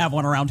certainly won't have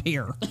one around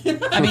here.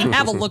 I mean,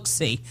 have a look.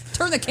 See,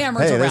 turn the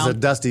cameras Hey, around. there's a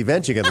dusty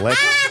vent you can lick.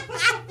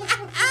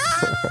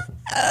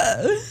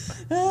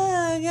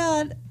 Oh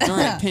God! All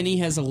right, Penny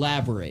has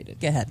elaborated.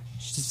 Go ahead.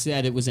 She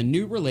said it was a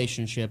new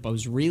relationship. I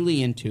was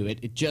really into it.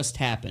 It just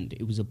happened.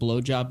 It was a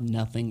blowjob,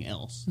 nothing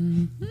else.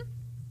 Mm-hmm.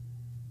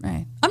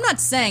 Right. I'm not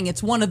saying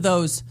it's one of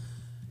those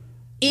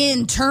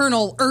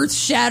internal,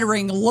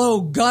 earth-shattering,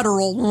 low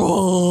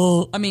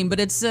guttural. I mean,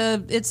 but it's a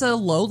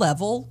low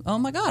level. Oh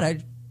my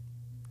God!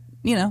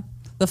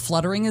 The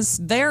fluttering is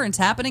there and it's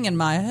happening, and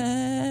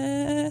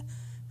my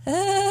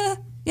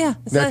yeah.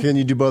 Now, can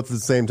you do both at the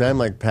same time,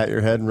 like pat your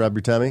head and rub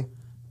your tummy?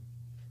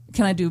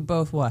 Can I do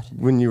both? What?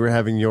 When you were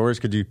having yours,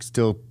 could you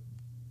still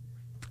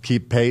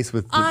keep pace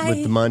with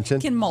the munching?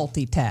 I can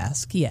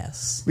multitask.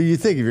 Yes. Well, you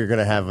think if you're going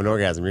to have an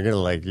orgasm, you're going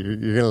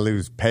to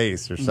lose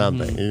pace or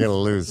something. You're going to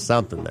lose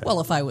something there.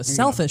 Well, if I was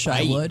selfish,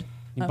 I would.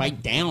 You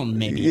bite down,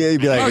 maybe. Yeah,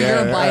 you'd be like,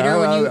 you're a biter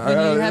when you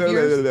have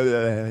yours.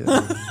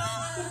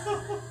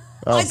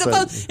 I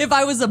suppose if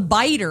I was a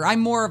biter, I'm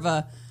more of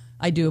a.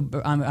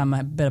 I'm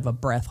a bit of a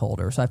breath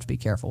holder, so I have to be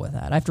careful with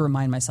that. I have to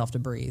remind myself to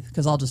breathe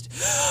because I'll just.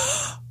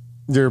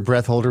 You're a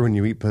breath holder when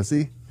you eat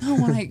pussy?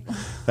 Oh, when I...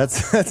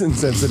 That's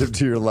insensitive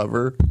to your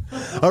lover.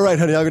 All right,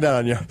 honey, I'll go down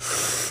on you.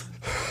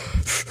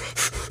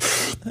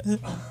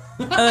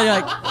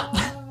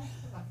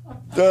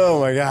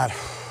 Oh, my God.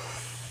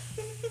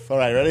 All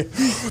right, ready?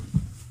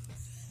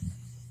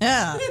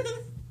 Yeah.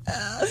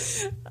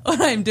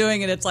 When I'm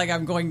doing it, it's like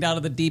I'm going down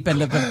to the deep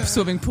end of the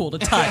swimming pool to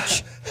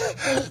touch.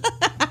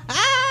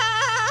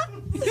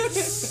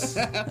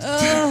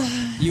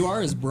 You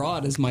are as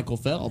broad as Michael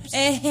Phelps.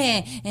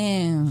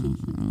 And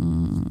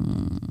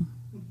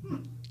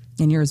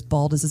you're as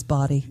bald as his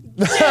body.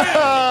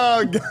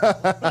 Oh, God.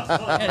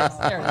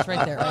 There it is,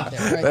 right there.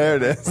 There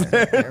it is.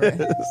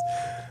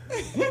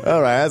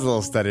 All right, that's a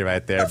little study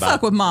right there. Don't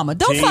fuck with mama.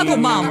 Don't fuck with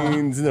mama.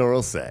 Teens and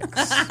oral sex.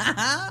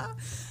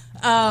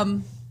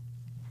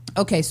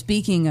 Okay,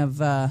 speaking of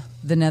the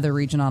nether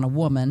region on a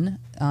woman,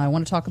 I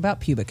want to talk about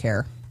pubic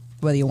hair,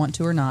 whether you want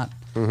to or not.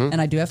 Mm-hmm.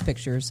 And I do have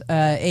pictures.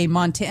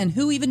 And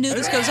who even knew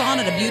this goes on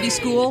at a beauty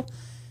school?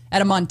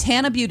 At a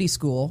Montana beauty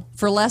school,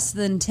 for less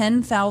than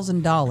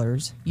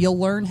 $10,000, you'll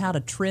learn how to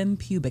trim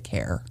pubic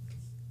hair.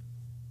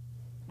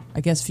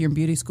 I guess if you're in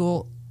beauty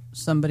school,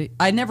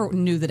 I never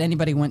knew that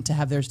anybody went to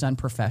have theirs done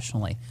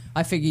professionally.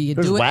 I figure you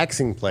do it. There's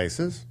waxing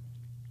places.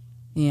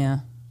 Yeah.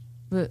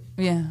 But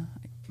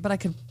I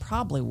could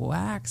probably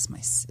wax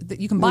my.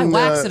 You can buy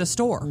wax at a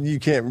store. You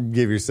can't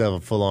give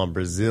yourself a full-on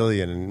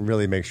Brazilian and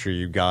really make sure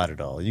you got it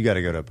all. You got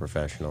to go to a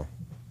professional.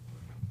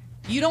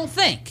 You don't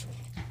think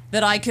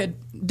that I could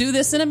do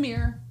this in a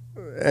mirror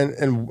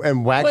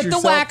and wax put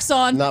yourself? The wax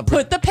on,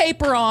 put the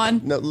paper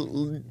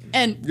on,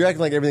 and you're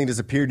acting like everything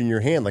disappeared in your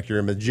hand, like you're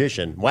a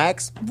magician.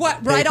 Wax?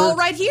 What? Right, all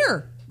right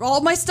here.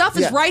 All my stuff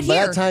is right by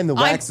here. By that time, the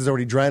wax is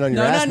already drying on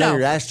your ass. Now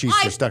your ass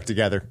cheeks are stuck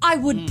together. I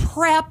would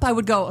prep. I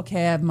would go,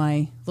 okay, I have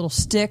my little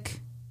stick,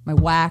 my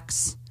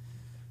wax,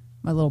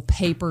 my little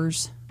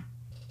papers.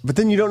 But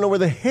then you don't know where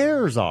the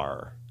hairs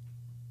are.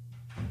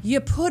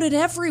 You put it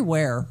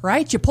everywhere,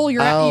 right? You pull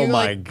your... Oh,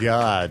 my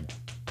God.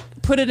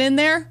 Put it in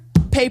there,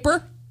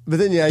 paper, but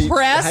then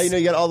press. How do you know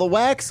you got all the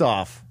wax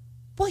off?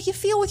 Well, you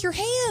feel with your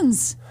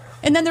hands.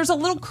 And then there's a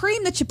little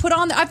cream that you put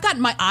on. I've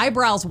gotten my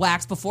eyebrows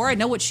waxed before. I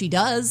know what she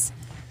does.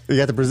 You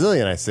got the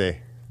Brazilian, I see.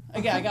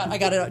 I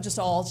got it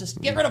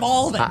just get rid of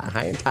all of it.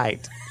 High and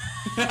tight.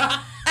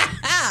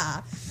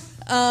 I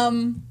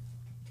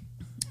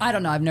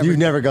don't know. You've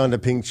never gone to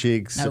Pink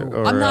Cheeks? No,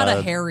 or I'm not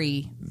a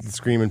hairy...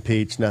 Screaming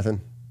Peach,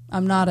 nothing?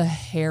 I'm not a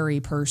hairy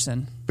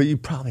person. But you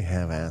probably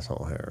have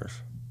asshole hairs.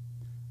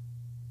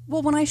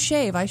 Well, when I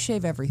shave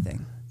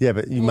everything. Yeah,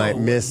 but you might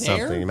miss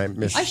something. You might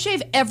miss. I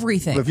shave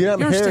everything. But if you're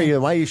not hairy,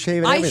 why are you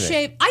shaving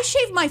everything? I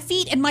shave my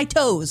feet and my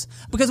toes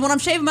because when I'm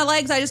shaving my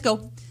legs, I just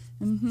go.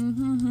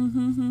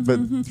 But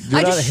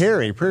you're not a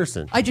hairy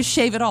person. I just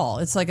shave it all.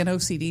 It's like an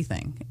OCD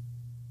thing,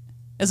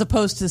 as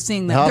opposed to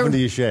seeing that. How often do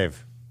you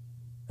shave?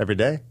 Every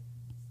day?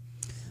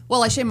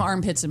 Well, I shave my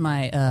armpits and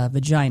my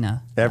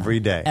vagina every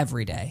day.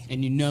 Every day,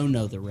 and you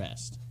know the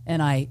rest.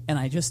 And I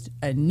just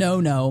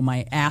know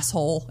my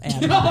asshole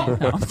and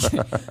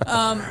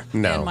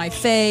and my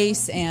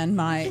face and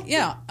my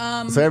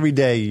so every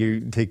day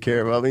you take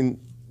care of. I mean,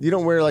 you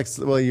don't wear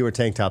you wear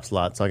tank tops a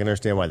lot, so I can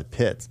understand why the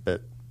pits.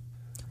 But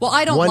Well,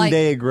 I don't one like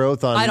day of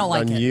growth on. I don't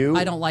like on it. you.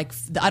 I don't like.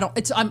 I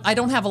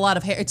don't have a lot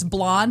of hair. It's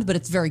blonde, but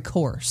it's very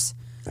coarse,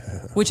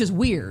 which is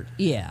weird.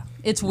 Yeah,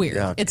 it's weird.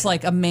 Yuck. It's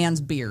like a man's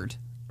beard.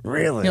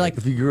 Really? You're like,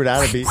 if you grew it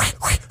out, it'd be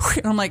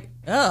and I'm like,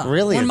 ugh.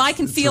 really. When mine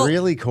can it's feel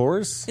really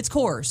coarse. It's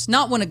coarse,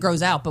 not when it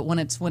grows out, but when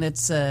it's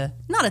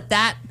not at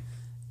that.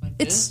 Like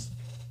It's this?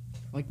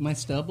 Like my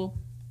stubble?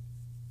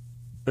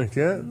 Like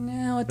that?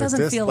 no, it Like doesn't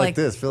this? feel like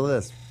this. Feel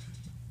this.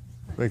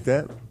 Like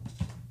that.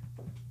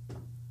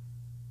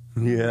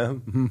 Yeah,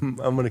 I'm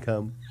gonna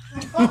come.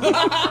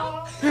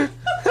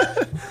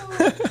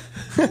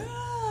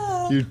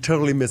 You're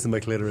totally missing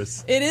my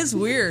clitoris. It is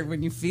weird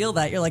when you feel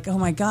that. You're like, oh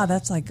my god,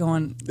 that's like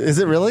going. Is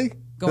it really?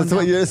 Going That's what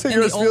down yours in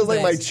yours the feels old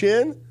like my days.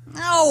 chin?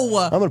 No.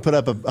 I'm going to put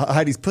up a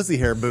Heidi's pussy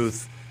hair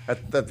booth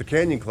at the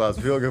Canyon Club.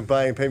 So people can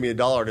buy and pay me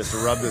 $1 just to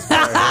rub this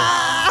hair.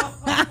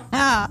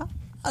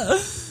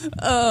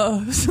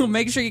 So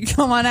make sure you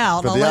come on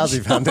out. For I'll the let Ozzy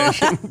you-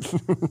 Foundation.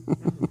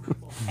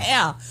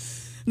 Yeah.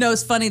 No,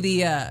 it's funny.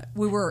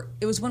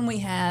 It was when we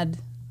had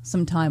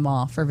some time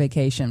off for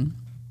vacation,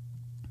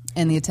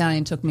 and the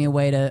Italian took me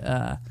away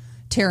to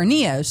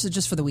Terranea, so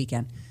just for the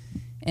weekend,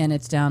 and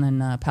it's down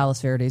in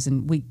Palos Verdes,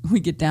 and we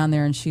get down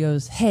there, and she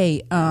goes,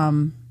 "Hey,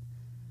 I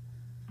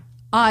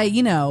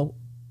knew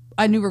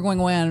we were going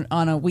away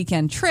on a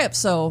weekend trip,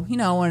 so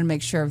I wanted to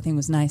make sure everything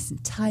was nice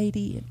and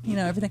tidy, and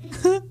everything."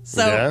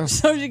 So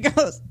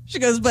she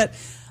goes, but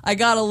I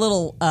got a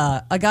little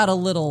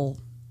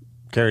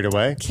Carried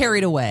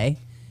away.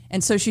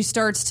 And so she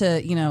starts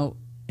to,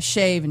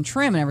 shave and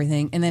trim and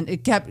everything. And then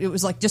it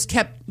was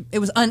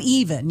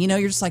uneven.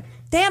 You're just like,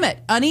 damn it,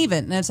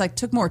 uneven. And it's like,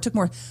 took more.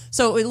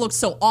 So it looked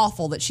so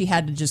awful that she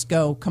had to just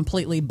go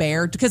completely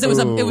bare because it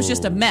was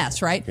just a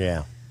mess, right?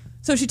 Yeah.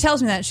 So she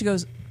tells me that. She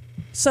goes,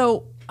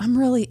 so I'm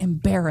really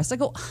embarrassed. I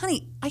go,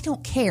 honey, I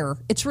don't care.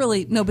 It's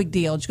really no big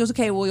deal. She goes,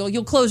 okay, well,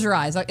 you'll close your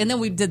eyes. And then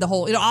we did the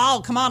whole,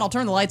 oh, come on, I'll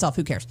turn the lights off.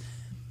 Who cares?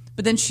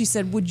 But then she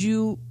said, would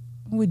you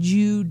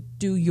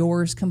do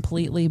yours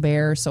completely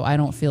bare so I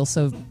don't feel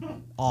so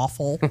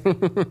awful?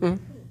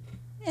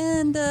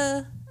 And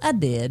I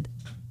did.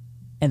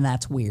 And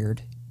that's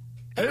weird.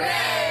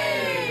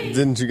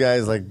 Didn't you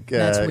guys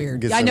That's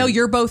weird. I know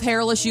you're both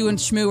hairless. You and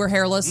Shmoo are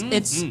hairless.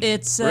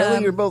 It's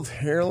really, you're both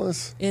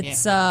hairless?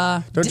 It's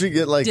Don't you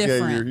get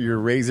different. your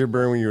razor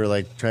burn when you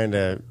were trying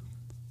to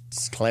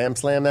slam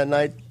that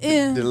night?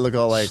 Yeah. Did it look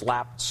all like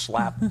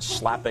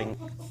slapping?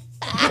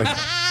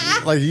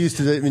 like you used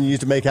to when you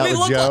used to make out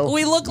with Joe?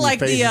 We look your like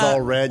face the is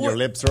all red, your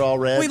lips are all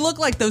red. We look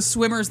like those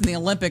swimmers in the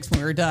Olympics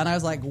when we were done. I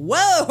was like,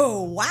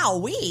 whoa, wow,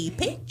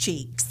 pink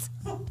cheeks.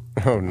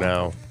 Oh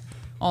no.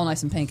 All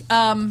nice and pink.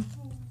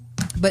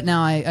 But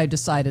now I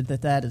decided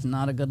that is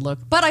not a good look.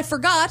 But I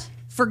forgot,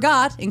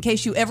 in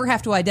case you ever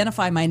have to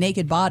identify my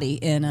naked body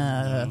in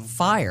a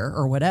fire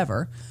or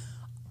whatever,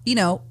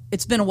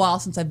 it's been a while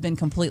since I've been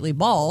completely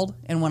bald.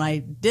 And when I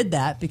did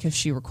that, because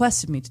she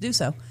requested me to do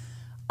so,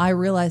 I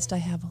realized I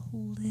have a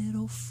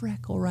little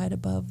freckle right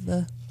above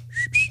the...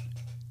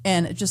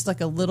 And just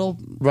like a little...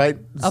 Right.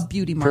 A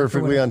beauty mark.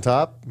 Perfectly on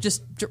top?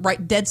 Just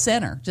right dead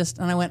center.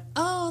 And I went,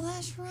 oh,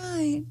 that's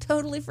right.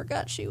 Totally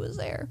forgot she was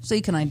there. So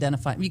you can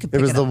identify. You can pick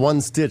it was it the up.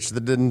 one stitch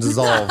that didn't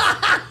dissolve.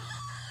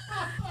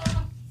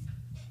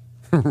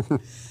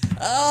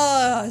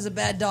 Oh, he's a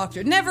bad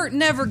doctor.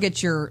 Never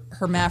get your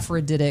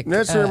hermaphroditic.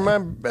 That's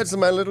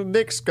my little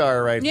dick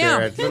scar right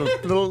there. It's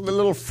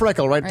little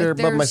freckle right there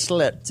above my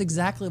slit. It's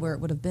exactly where it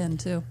would have been,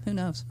 too. Who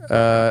knows?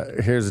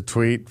 Here's a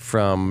tweet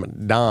from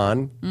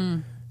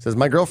Don. Says,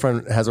 my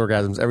girlfriend has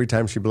orgasms every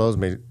time she blows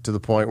me to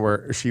the point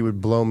where she would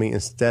blow me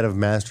instead of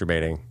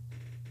masturbating.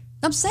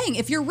 I'm saying,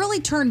 if you're really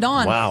turned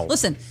on, wow.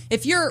 Listen,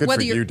 if you're Good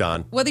whether for you're you,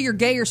 Don. whether you're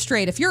gay or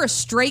straight, if you're a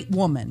straight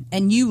woman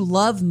and you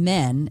love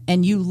men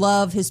and you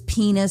love his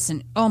penis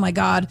and oh my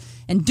god,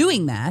 and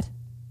doing that,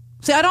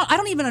 see, I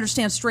don't even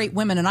understand straight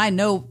women, and I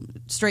know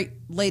straight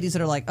ladies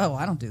that are like, oh,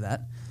 I don't do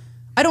that.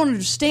 I don't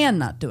understand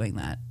not doing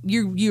that.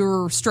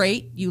 You're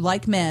straight, you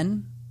like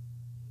men,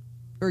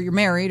 or you're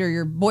married, or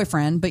your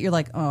boyfriend, but you're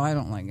like, oh, I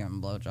don't like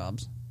giving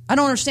blowjobs. I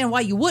don't understand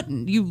why you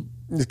wouldn't.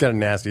 He's got a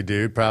nasty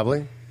dude,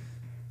 probably.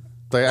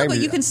 But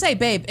you can say,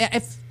 babe,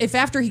 if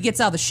after he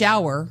gets out of the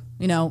shower,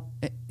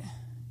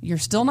 you're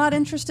still not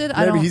interested.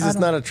 Maybe he's just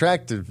not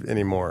attractive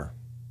anymore.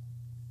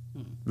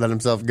 Let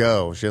himself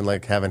go. She didn't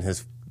like having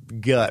his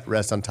gut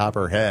rest on top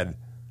of her head.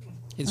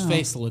 His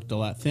face looked a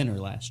lot thinner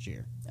last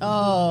year.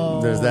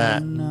 Oh, there's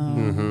that. No.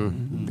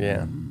 Mm-hmm.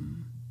 Yeah.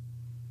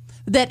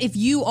 That if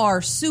you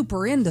are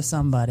super into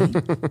somebody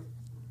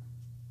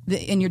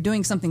and you're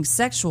doing something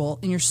sexual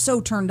and you're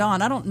so turned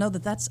on, I don't know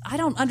I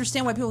don't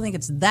understand why people think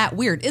it's that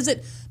weird. Is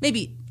it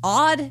maybe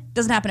odd?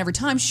 Doesn't happen every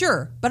time,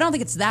 sure, but I don't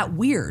think it's that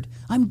weird.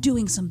 I'm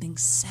doing something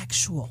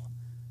sexual.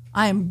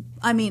 I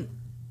mean,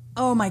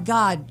 oh my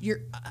God,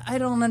 I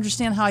don't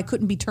understand how I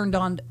couldn't be turned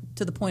on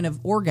to the point of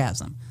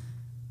orgasm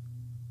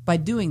by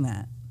doing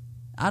that.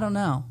 I don't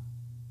know.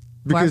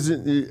 Because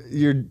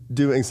you're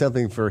doing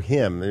something for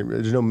him.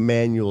 There's no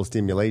manual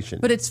stimulation.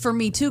 But it's for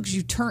me too, because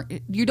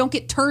you don't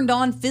get turned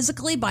on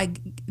physically by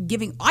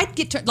giving. I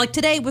get like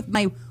today with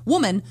my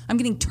woman. I'm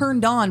getting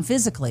turned on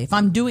physically if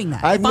I'm doing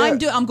that. I'm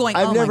going.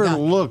 I've oh never my God.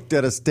 looked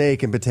at a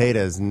steak and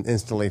potatoes and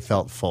instantly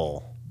felt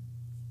full.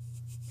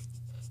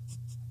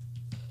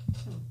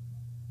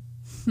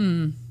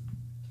 Isn't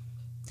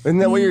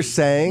that what you're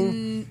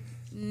saying?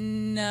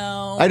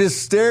 No. I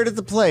just stared at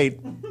the plate.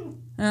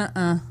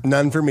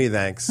 None for me,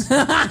 thanks.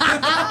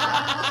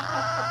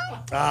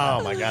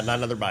 Oh my God, not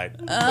another bite.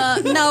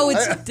 No,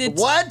 it's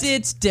what?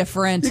 It's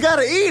different. You got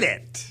to eat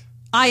it.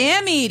 I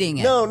am eating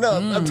it. No,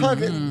 I'm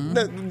talking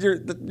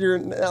your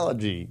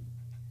analogy.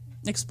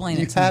 Explain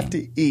You it to have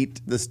me. to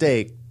eat the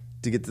steak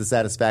to get the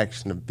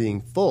satisfaction of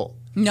being full.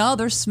 No,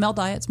 there's smell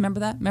diets. Remember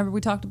that? Remember we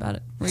talked about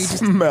it? Where you just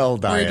Smell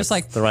diet. Where you're just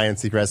like the Ryan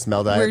Seacrest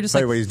smell diet. where you're just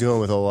Probably like- what he's doing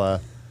with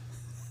old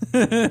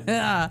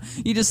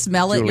you just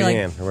smell it. You're like,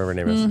 Julianne, or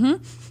whatever her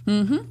name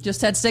is.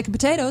 just had steak and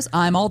potatoes.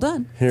 I'm all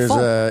done. Here's Full.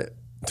 a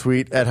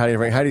tweet at Heidi and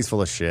Frank. Heidi's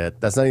full of shit.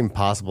 That's not even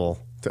possible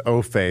to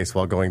O-face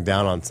while going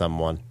down on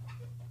someone.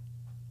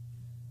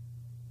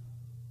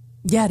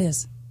 Yeah, it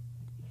is.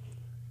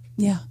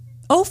 Yeah.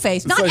 Oh,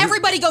 face. Not like-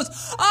 everybody goes,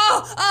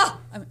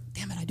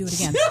 damn it, I do it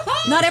again.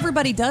 Not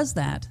everybody does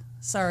that.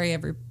 Sorry,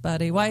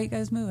 everybody. Why are you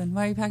guys moving?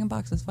 Why are you packing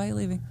boxes? Why are you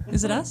leaving?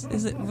 Is it us?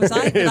 Is it, was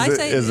I, did I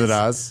say? Is it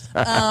us?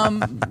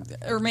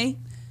 Or me?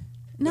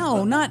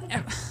 No, not.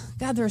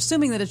 God, they're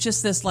assuming that it's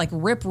just this like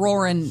rip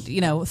roaring,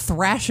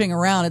 thrashing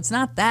around. It's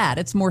not that.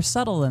 It's more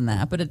subtle than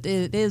that, but it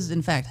is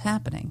in fact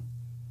happening.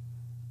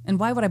 And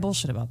why would I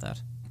bullshit about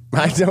that?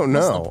 I don't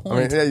know. What's the I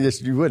mean, point?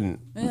 yes, you wouldn't.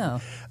 Yeah.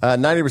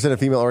 90% of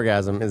female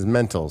orgasm is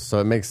mental, so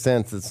it makes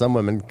sense that some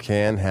women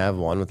can have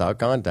one without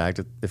contact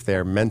if they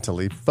are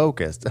mentally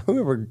focused.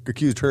 Whoever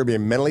accused her of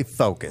being mentally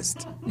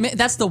focused?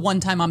 That's the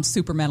one time I'm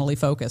super mentally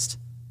focused.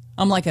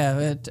 I'm like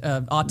a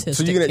autistic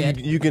So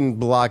kid. you can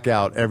block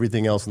out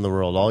everything else in the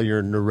world, all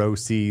your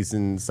neuroses,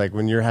 and it's like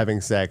when you're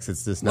having sex,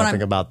 it's just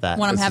nothing about that.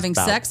 When I'm It's having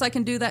just about- sex, I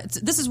can do that.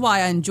 This is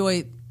why I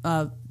enjoy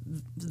the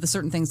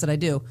certain things that I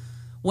do.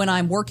 When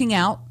I'm working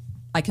out,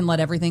 I can let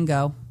everything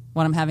go.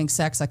 When I'm having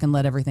sex, I can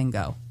let everything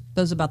go.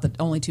 Those are about the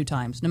only two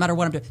times. No matter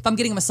what I'm doing. If I'm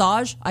getting a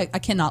massage, I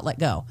cannot let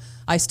go.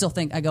 I still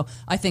think,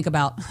 I think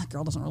about,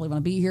 girl doesn't really want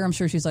to be here. I'm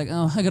sure she's like,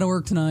 oh, I got to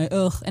work tonight.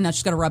 Ugh. And now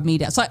she's got to rub me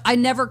down. So I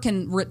never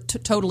can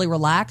totally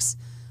relax.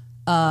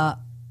 And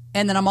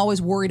then I'm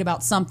always worried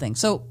about something.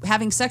 So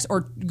having sex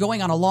or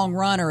going on a long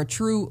run or a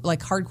true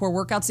like hardcore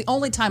workout's the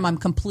only time I'm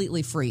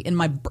completely free in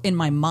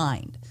my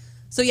mind.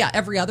 So yeah,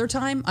 every other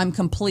time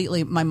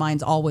my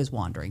mind's always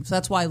wandering. So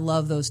that's why I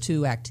love those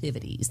two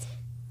activities.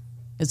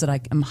 Is that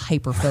I'm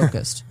hyper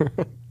focused.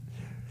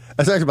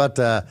 I talked about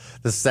the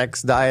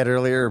sex diet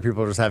earlier, where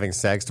people are just having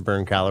sex to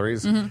burn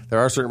calories. Mm-hmm. There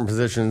are certain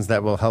positions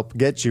that will help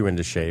get you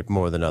into shape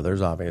more than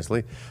others,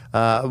 obviously.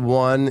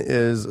 One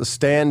is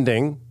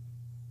standing.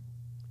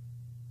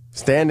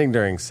 Standing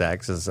during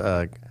sex is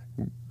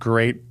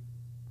great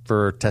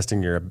for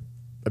testing your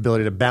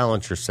ability to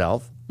balance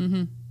yourself.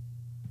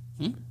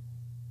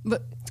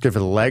 But It's good for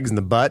the legs and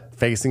the butt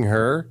facing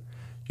her.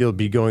 You'll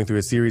be going through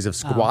a series of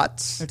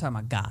squats. they're talking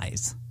about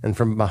guys. And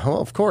from behind,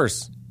 of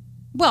course.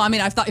 Well, I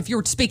mean, I thought if you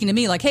were speaking to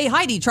me like, hey,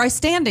 Heidi, try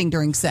standing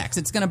during sex.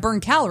 It's going to burn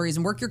calories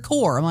and work your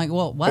core. I'm like,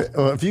 well, what?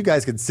 Well, if you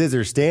guys could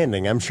scissor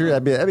standing, I'm sure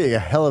that'd be a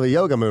hell of a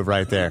yoga move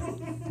right there.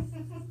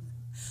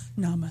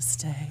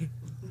 Namaste.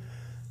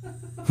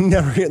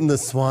 Never getting the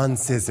swan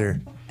scissor.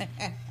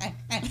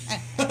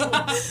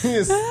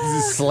 You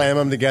just slam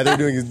them together,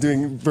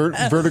 doing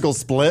vertical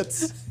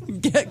splits.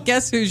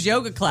 Guess whose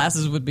yoga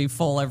classes would be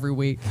full every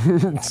week?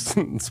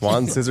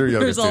 Swan scissor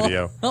yoga There's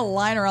studio. a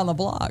line around the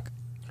block.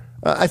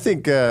 I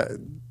think the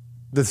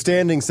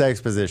standing sex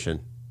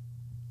position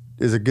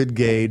is a good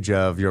gauge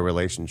of your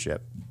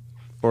relationship,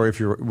 or if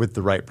you're with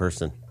the right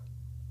person.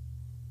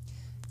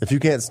 If you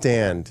can't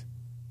stand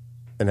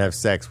and have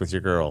sex with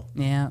your girl,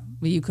 Yeah,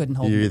 well, you couldn't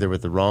hold you're me. either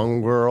with the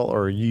wrong girl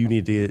or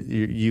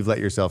you've let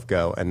yourself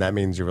go, and that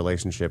means your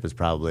relationship is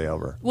probably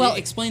over. Well,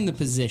 explain the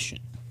position.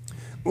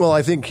 Well,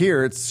 I think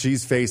here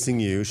she's facing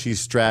you,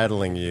 she's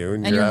straddling you,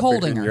 And you're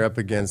holding her. You're up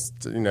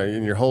against, and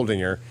you're holding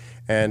her,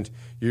 and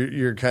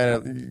you're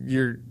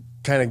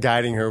kind of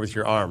guiding her with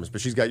your arms,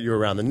 but she's got you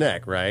around the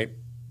neck, right?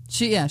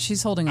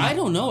 She's holding on. I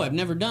don't know. I've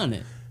never done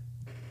it.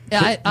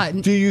 Yeah,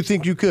 Do you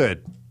think you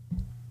could?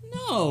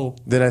 No.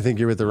 Then I think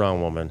you're with the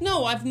wrong woman.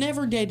 No, I've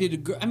never dated a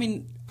girl. I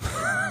mean,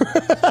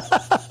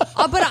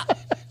 but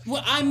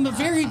well, I'm a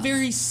very,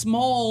 very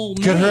small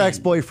man. Could her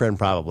ex-boyfriend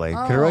probably?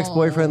 Could her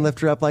ex-boyfriend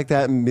lift her up like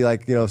that and be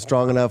like,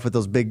 strong enough with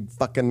those big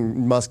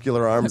fucking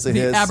muscular arms of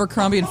the his?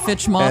 Abercrombie and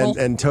Fitch model.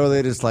 And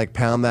totally just like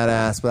pound that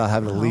ass without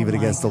having to leave it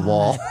against the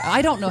wall.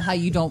 I don't know how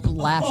you don't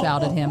lash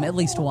out at him at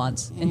least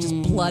once and just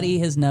bloody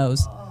his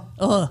nose.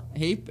 Ugh.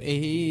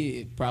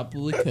 He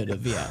probably could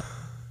have, yeah.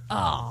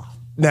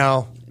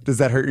 Now, does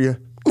that hurt you?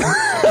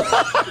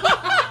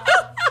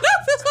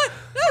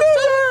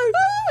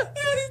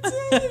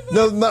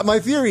 No, my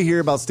theory here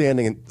about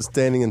standing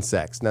and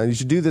sex. Now, you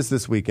should do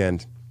this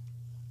weekend.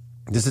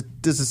 Just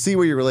to see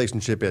where your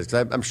relationship is.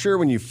 Because I'm sure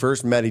when you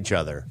first met each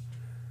other,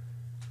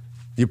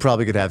 you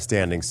probably could have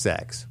standing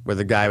sex. Where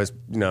the guy was,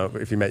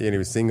 if you met you and he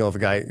was single, if a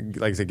guy,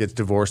 like I said, gets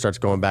divorced, starts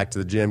going back to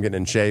the gym, getting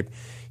in shape,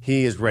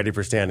 he is ready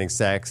for standing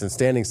sex. And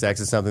standing sex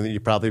is something that you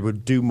probably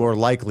would do more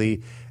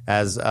likely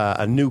as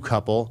a new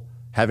couple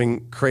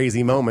having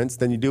crazy moments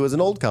than you do as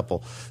an old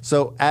couple.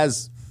 So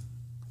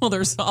Well,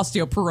 there's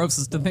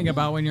osteoporosis to think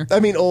about when you're...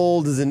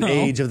 old is an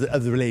age of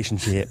the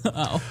relationship.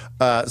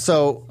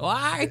 So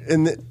why?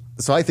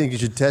 So I think you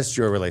should test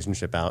your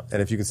relationship out.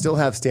 And if you can still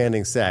have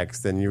standing sex,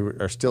 then you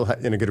are still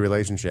in a good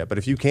relationship. But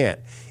if you can't,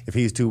 if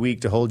he's too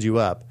weak to hold you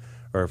up,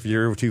 or if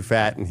you're too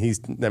fat and you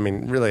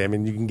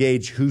can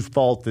gauge whose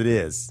fault it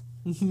is.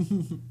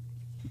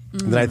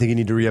 Then I think you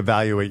need to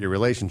reevaluate your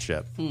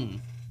relationship.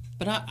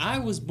 But I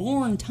was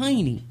born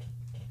tiny.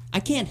 I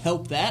can't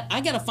help that.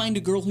 I got to find a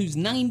girl who's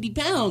 90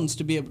 pounds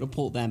to be able to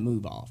pull that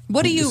move off.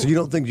 So you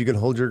don't think you can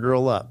hold your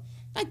girl up?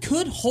 I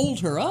could hold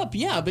her up,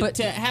 yeah, but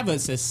to have a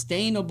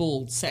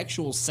sustainable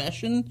sexual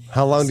session.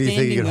 How long do you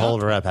think you can standing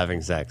hold her up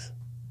having sex?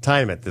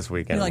 Time it this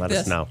weekend and let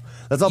us know.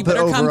 Let's all You put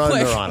better come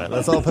over-under quick. on it.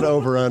 Let's all put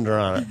over-under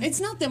on it.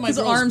 It's not that my His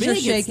girl's arms are big,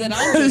 it's shaking. that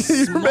I'm just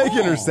You're small.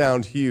 making her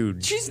sound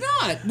huge. She's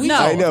not. No,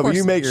 I know, of but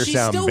you course make her She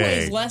sound still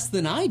weighs big. less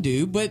than I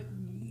do, but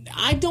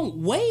I don't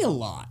weigh a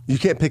lot. You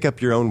can't pick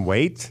up your own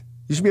weight?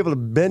 You should be able to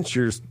bench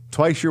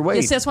twice your weight.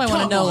 Yes, that's why I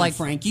want to know, on,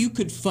 Frank, you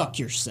could fuck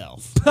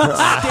yourself.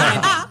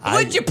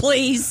 Would you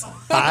please?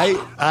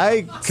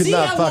 I could See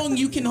not how fuck long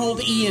you can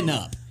hold Ian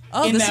up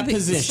in this that would be-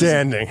 position.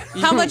 standing.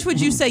 How much would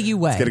you say you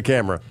weigh? Get a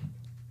camera.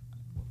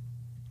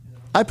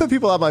 I put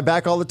people on my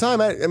back all the time.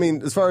 I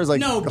mean, as far as like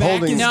No, back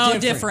holding, is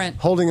different.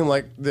 holding him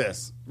like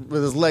this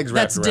with his legs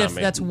wrapped around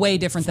me. That's way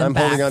different than I'm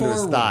back. holding onto his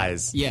Forward.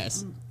 thighs.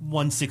 Yes.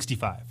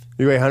 165.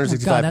 You weigh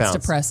 165 God, that's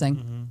pounds.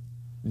 depressing.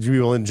 Would you be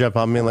willing to jump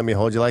on me and let me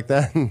hold you like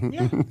that?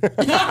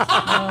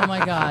 Oh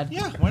my God.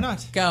 Yeah, why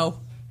not? Go.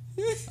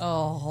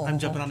 Oh. I'm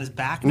jumping on his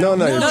back. No,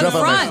 now? you're No, the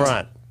jumping on my front.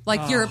 front.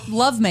 Like you're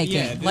lovemaking.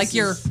 Yeah, this like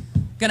you're is-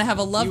 gonna have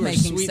a You are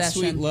lovemaking sweet,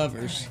 session. sweet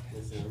lovers.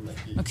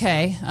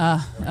 Okay.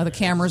 The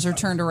cameras are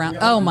turned around.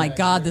 Oh my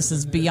God, this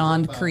is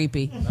beyond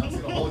creepy. I'm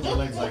just gonna hold your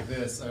legs like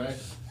this, all right?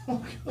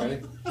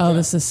 Ready? Oh,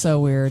 this is so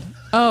weird.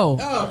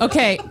 Oh,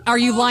 okay. Are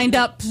you lined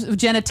up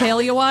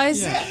genitalia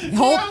wise?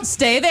 Hold.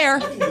 Stay there.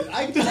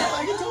 I can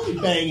totally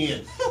bang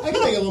in. I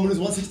can bang a woman who's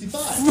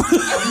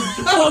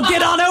 165. Well,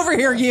 get on over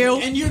here, you.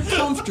 And you're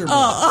comfortable.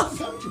 I'm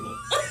comfortable.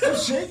 I'm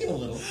shaking a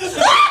little.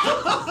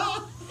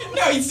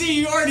 No, you see,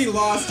 you already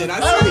lost it. I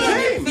already saw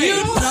it came. on your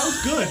face. That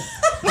was good.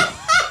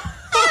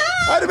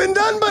 I'd have been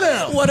done by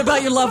now. What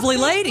about your lovely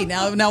lady?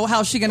 Now,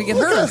 how's she gonna get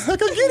hers?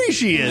 Look how giddy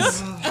she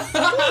is.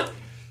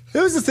 It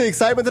was just the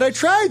excitement that I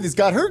tried that's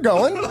got her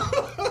going.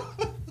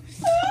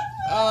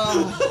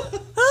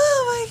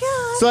 Oh my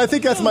God. So I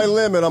think that's my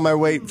limit on my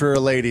weight for a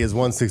lady is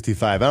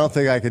 165. I don't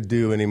think I could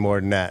do any more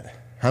than that.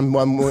 I'm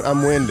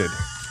winded.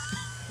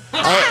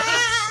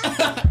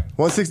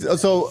 160.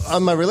 So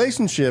on my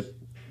relationship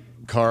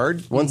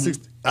card,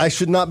 160. I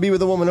should not be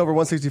with a woman over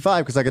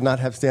 165 because I could not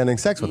have standing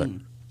sex with her.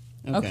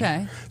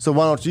 Okay. So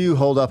why don't you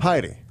hold up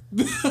Heidi?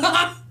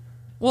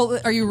 Well,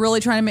 are you really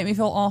trying to make me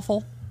feel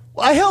awful?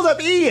 Well, I held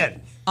up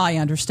Ian. I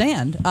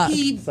understand.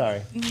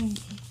 Sorry.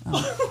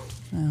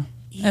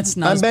 That's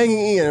not. I'm banging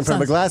Ian in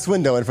front of a sounds- glass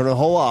window in front of the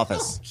whole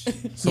office.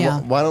 So Yeah.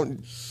 why don't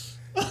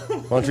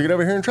you get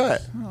over here and try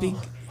it? Big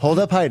Hold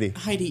up Heidi.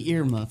 Heidi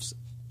earmuffs.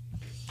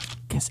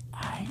 Because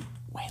I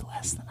weigh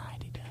less than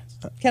Heidi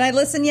does. Can I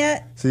listen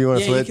yet? So you want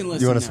to Yeah, you switch? can You,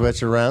 listen want to now.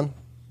 switch around?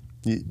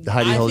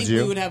 Heidi I holds think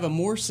you. we would have a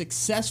more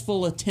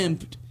successful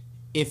attempt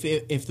if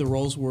the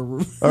roles were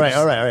reversed. All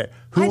right.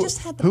 I just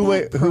had the who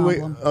back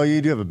problem. Oh,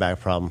 you do have a back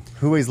problem.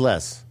 Who weighs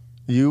less,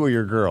 you or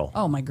your girl?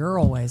 Oh, my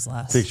girl weighs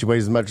less. Think she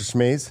weighs as much as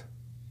Schmeez?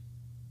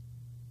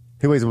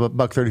 He weighs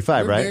 $135,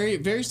 We're right? very,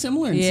 very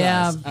similar in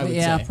Yeah, size, I would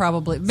yeah, say.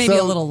 probably. Maybe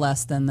So- a little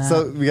less than that.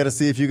 So we got to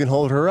see if you can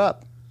hold her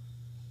up.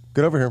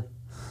 Get over here.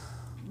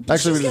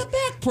 Actually, She's got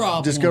back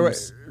problems. just go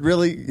right.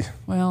 Really,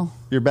 well,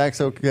 your back's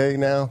okay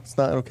now. It's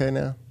not okay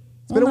now.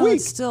 It's been well, a no,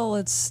 week.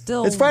 It's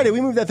still. It's Friday. We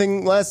moved that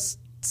thing last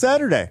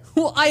Saturday.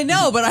 Well, I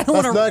know, but I don't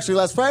want No, to. actually,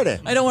 last Friday.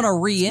 I don't want to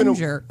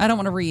re-injure. I don't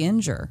want to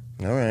re-injure.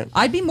 All right.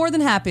 I'd be more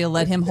than happy to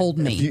let him hold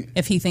me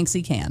if he thinks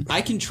he can.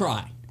 I can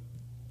try.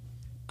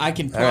 I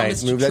can All right.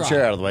 promise Move to that try.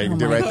 chair out of the way. You can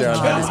do it right there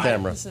on Benny's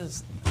camera. This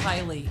is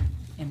highly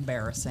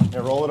embarrassing.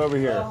 Now roll it over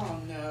here. Oh,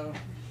 no.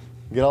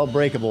 Get all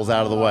breakables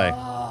out of the way.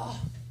 Oh.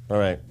 All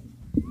right.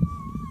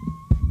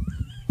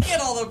 Get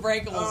all the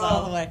breakables out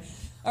of the way.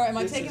 All right, am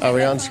I taking? Are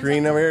we on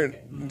screen over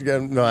here?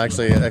 No,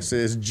 actually,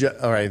 it's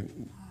all right.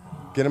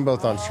 Get them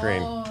both on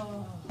screen. All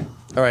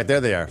right,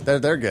 there they are.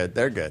 They're good.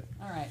 They're good.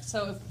 All right,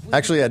 so if we,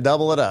 Actually,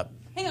 double it up.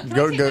 hang on, can I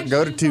Go take go my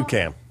go to shoes two off?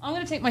 cam. I'm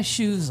going to take my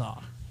shoes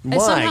off. Why?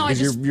 Somehow I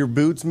Because just, your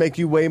boots make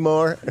you weigh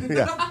more.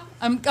 Yeah.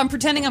 I'm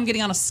pretending I'm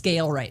getting on a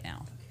scale right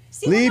now.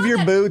 See, we're Leave not your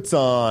that- boots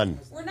on.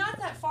 We're not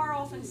that far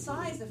off in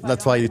size. If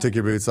That's why you took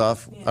your boots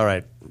off. All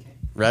right.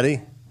 Ready?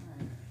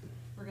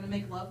 We're going to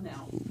make love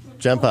now.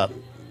 Jump up.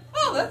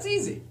 Oh, that's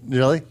easy.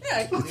 Really?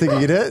 Yeah. You think you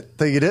get it?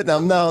 Think you did?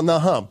 Now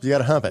hump. You got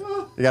to hump it.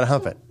 You got to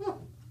hump it. Oh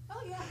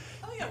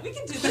We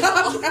can do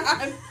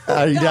that.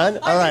 Are you done?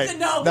 All right.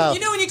 No, Now, you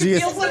know when you do can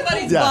feel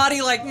somebody's yeah.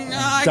 body like,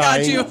 I got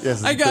Dying? you.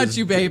 Yes, I got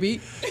you, baby.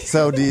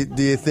 So do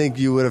you think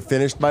you would have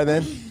finished by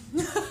then?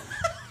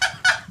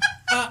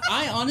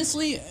 I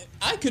honestly,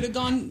 I could have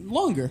gone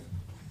longer.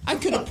 I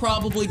could have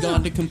probably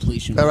gone to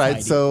completion. All with right,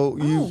 Heidi. so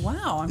you,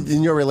 wow.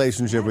 in your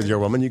relationship with your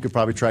woman, you could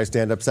probably try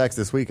stand-up sex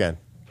this weekend.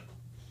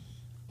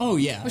 Oh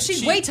yeah, Well,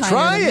 she's way tinier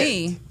Try than it.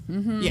 me.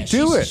 Mm-hmm. Yeah,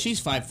 Do it. She's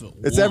 5 foot.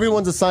 It's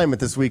everyone's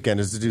assignment this weekend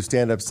is to do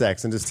stand-up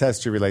sex and just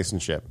test your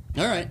relationship.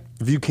 All right,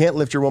 If you can't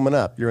lift your woman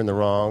up, you're in the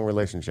wrong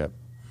relationship.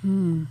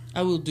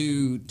 I will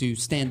do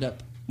stand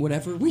up.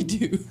 Whatever we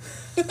do.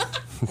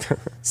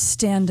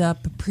 Stand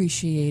up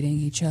appreciating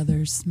each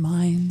other's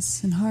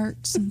minds and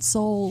hearts and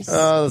souls.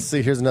 Let's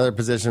see. Here's another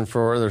position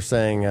they're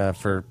saying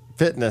for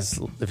fitness.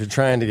 If you're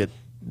trying to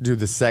do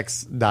the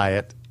sex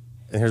diet,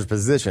 and here's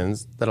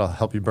positions that'll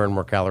help you burn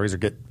more calories or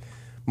get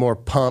more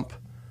pump.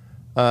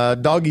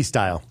 Doggy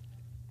style.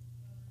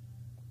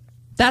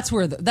 That's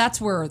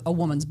where a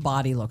woman's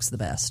body looks the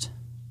best.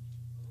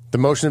 The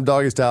motion of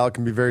doggy style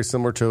can be very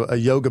similar to a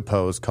yoga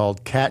pose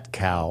called cat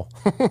cow.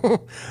 I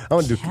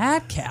want to do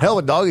Cat cow. hell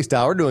with doggy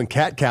style. We're doing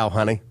cat cow,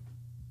 honey,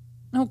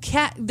 No,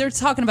 cat. They're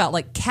talking about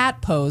like cat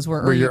pose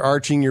where you're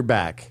arching your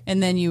back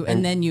and then you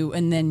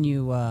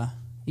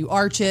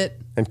arch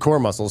it. and core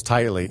muscles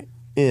tightly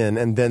in,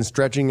 and then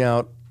stretching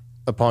out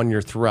upon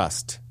your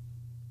thrust.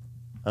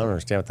 I don't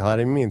understand what the hell that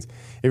even means.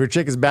 If your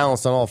chick is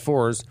balanced on all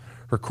fours,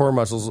 her core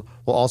muscles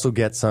will also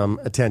get some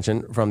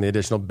attention from the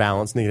additional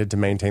balance needed to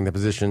maintain the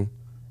position.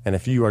 And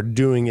if you are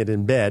doing it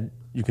in bed,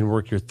 you can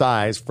work your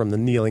thighs from the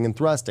kneeling and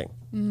thrusting.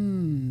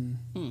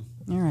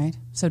 All right.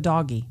 So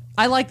doggy.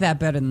 I like that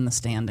better than the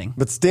standing.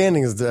 But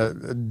standing is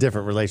a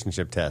different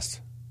relationship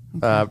test.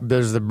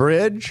 There's the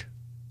bridge.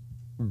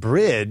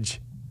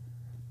 Bridge?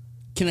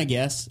 Can I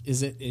guess?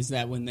 Is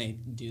that when they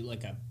do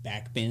like a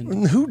back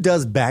bend? Who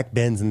does back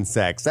bends in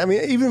sex? I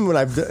mean, even when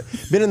I've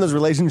been in those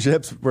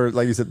relationships where,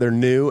 like you said, they're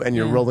new and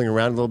you're rolling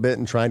around a little bit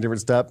and trying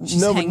different stuff,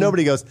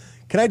 nobody goes,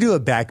 can I do a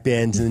back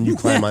bend? And then you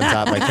climb on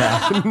top like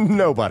that.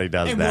 Nobody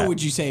does And that. what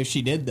would you say if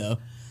she did though?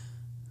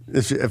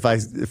 If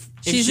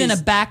She's in a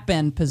back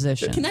bend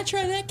position. Can I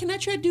try that? Can I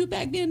try to do a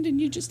back bend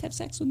and you just have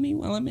sex with me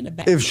while I'm in a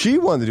back If bend? she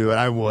wanted to do it,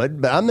 I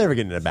would, but I'm never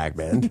getting in a back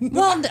bend.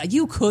 Well,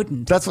 you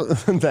couldn't. That's what.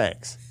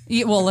 Thanks.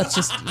 Well, let's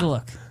just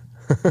look.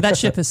 That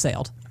ship has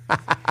sailed.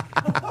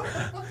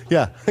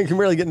 Yeah, I can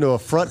barely get into a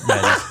front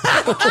bend.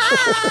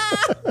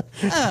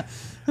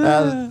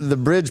 The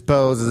bridge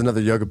pose is another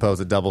yoga pose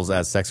that doubles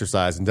as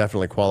exercise and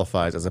definitely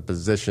qualifies as a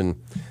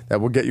position that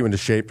will get you into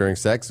shape during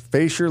sex.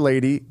 Face your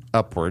lady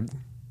upward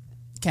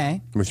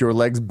Okay. with your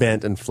legs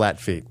bent and flat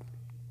feet,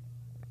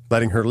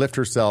 letting her lift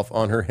herself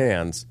on her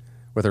hands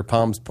with her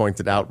palms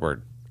pointed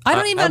outward. I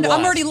don't even.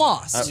 I'm already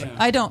lost.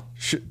 I don't.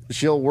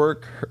 She'll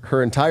work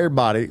her entire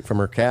body from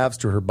her calves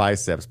to her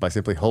biceps by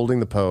simply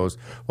holding the pose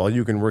while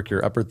you can work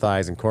your upper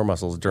thighs and core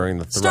muscles during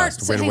the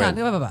thrust. Hang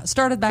on.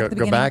 Start it back at the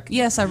beginning. Go back?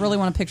 Yes, I really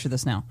want to picture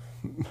this now.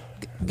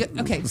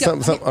 Okay.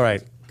 Go. All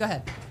right. Go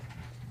ahead.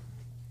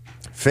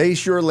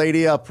 Face your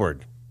lady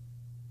upward.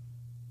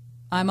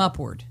 I'm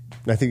upward.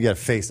 I think you got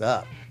to face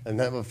up. Isn't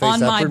that what face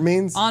On upward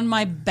means? On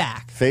my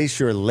back. Face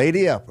your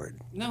lady upward.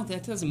 No,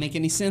 that doesn't make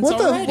any sense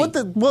already.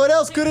 What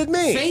else could it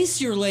mean? Face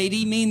your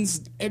lady means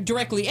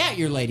directly at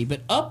your lady,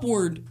 but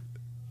upward.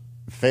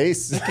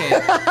 Face. Okay.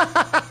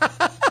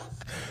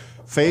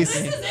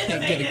 Face.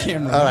 Get a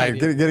camera. All right,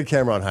 get a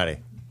camera on Heidi.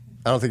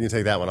 I don't think you can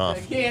take that one off. I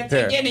can't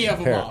take any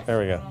of them off. There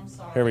we go.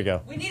 Here we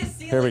go. We need a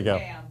ceiling Here we go.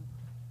 cam.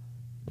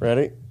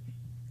 Ready?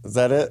 Is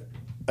that it?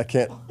 I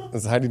can't.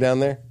 Is Heidi down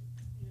there?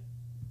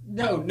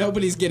 No,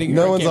 nobody's getting her.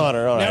 No on one's camera. on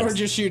her. All now right. we're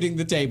just shooting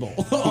the table.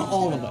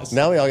 All of us.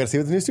 Now we all got to see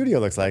what the new studio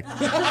looks like.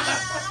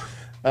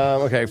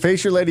 Okay,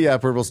 face your lady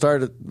upward. We'll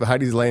start at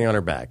Heidi's laying on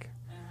her back.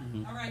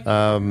 All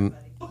right.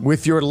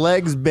 With your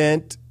legs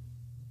bent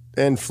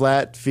and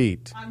flat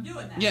feet. I'm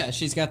doing that. Yeah,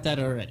 she's got that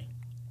already.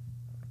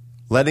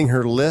 Letting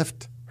her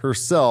lift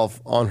herself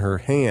on her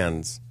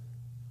hands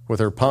with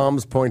her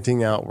palms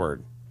pointing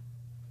outward.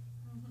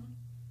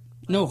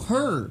 No,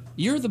 her.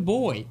 You're the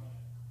boy.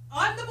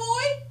 I'm the boy.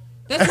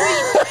 That's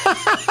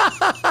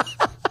right.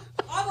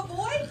 I'm a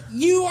boy.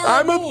 You are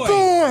I'm a a boy.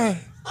 boy.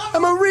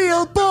 I'm a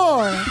real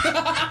boy.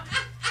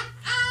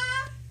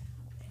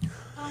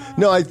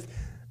 No, I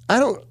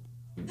don't.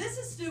 This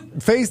is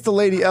stupid. Face the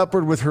lady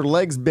upward with her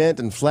legs bent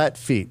and flat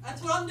feet.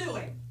 That's what I'm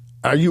doing.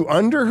 Are you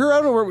under her?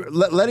 I don't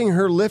know. Letting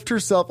her lift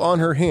herself on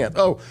her hand.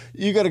 Oh,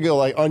 you got to go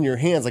like on your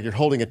hands, like you're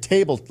holding a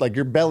table, like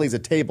your belly's a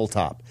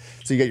tabletop.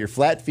 So you got your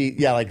flat feet,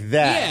 yeah, like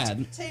that.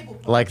 Yeah.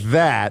 Like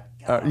that.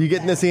 Are you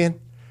getting this, Ian?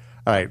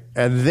 All right,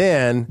 and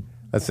then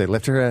let's say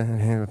lift her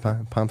hand,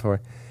 palm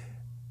forward.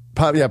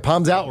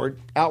 Palms outward.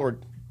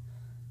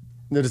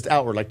 No, just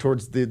outward, like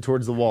towards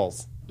the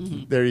walls.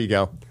 Mm-hmm. There you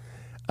go.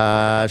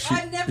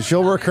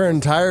 She'll work her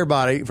entire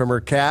body from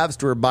her calves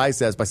to her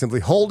biceps by simply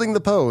holding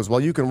the pose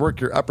while you can work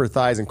your upper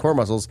thighs and core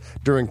muscles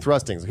during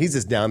thrusting. So he's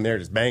just down there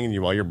just banging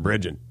you while you're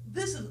bridging.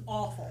 This is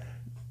awful.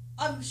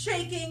 I'm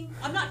shaking.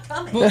 I'm not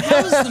coming. But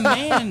how does the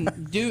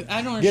man do?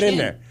 I don't understand. Get in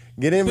there.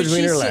 Get in But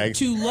between she her sit legs.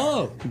 too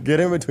low. Get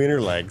in between her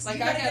legs.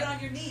 Like I get on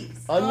your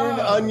knees.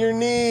 On your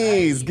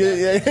knees.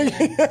 Get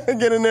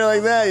get in there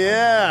like that.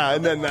 Yeah,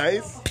 isn't that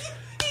nice?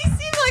 He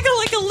seemed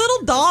like a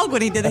little dog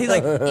when he did it. He's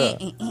like,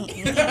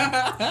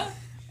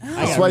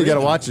 That's why you got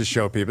to watch this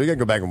show, people. You got to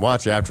go back and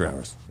watch After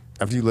Hours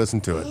after you listen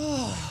to it.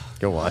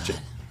 Go watch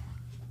it.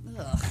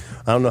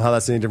 I don't know how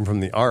that's any different from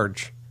the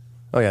arch.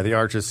 Oh yeah, the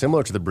arch is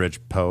similar to the bridge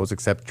pose,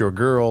 except your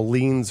girl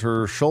leans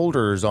her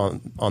shoulders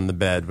on the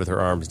bed with her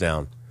arms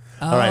down.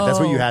 All right, that's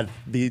what you had.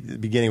 The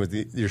beginning was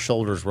your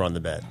shoulders were on the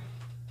bed.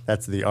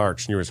 That's the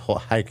arch, and you were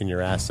hiking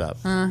your ass up.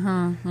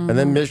 And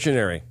then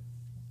missionary.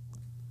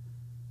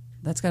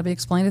 That's got to be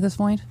explained at this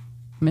point.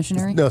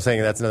 Missionary. No,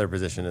 saying that's another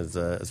position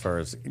as far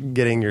as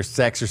getting your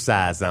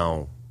sexercise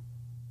on.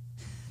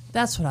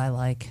 That's what I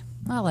like.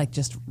 I like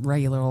just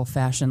regular old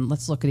fashioned.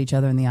 Let's look at each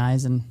other in the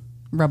eyes and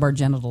rub our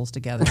genitals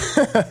together.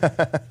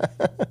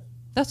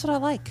 That's what I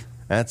like.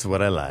 That's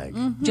what I like.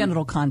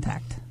 Genital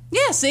contact.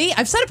 Yeah, see,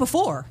 I've said it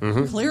before.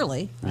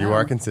 Clearly, You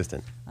are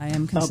consistent. I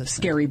am Oh, consistent.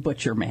 scary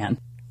butcher man.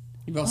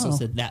 You've also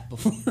said that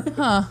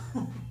before.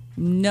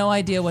 No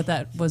idea what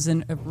that was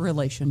in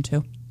relation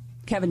to.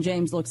 Kevin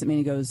James looks at me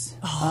and he goes,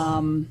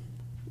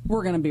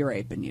 we're going to be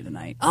raping you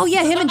tonight. Oh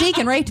yeah, him and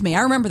Deacon raped me.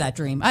 I remember that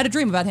dream. I had a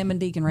dream about him and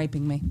Deacon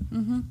raping me.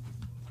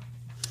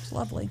 It's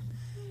lovely.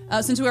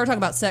 Since we were talking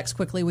about sex,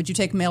 quickly, would you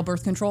take male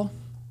birth control?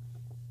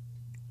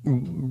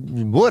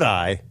 Would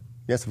I?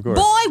 Yes, of course.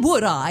 Boy,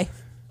 would I.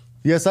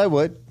 Yes, I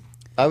would.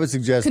 I would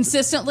suggest.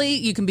 Consistently,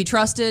 you can be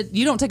trusted.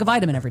 You don't take a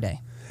vitamin every day.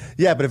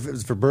 Yeah, but if it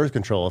was for birth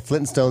control, if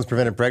Flintstones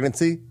prevented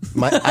pregnancy,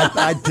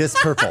 I'd piss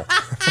purple.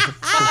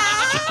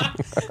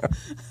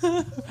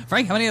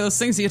 Frank, how many of those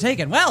things are you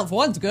taking? Well, if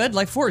one's good,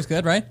 like 4 is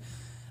good, right?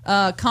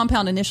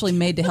 Compound initially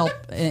made to help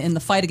in the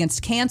fight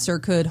against cancer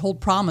could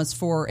hold promise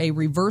for a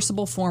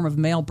reversible form of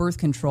male birth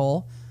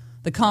control.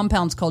 The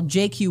compound's called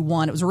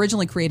JQ1. It was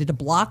originally created to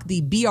block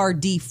the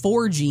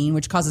BRD4 gene,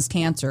 which causes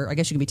cancer. I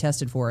guess you can be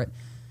tested for it.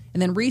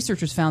 And then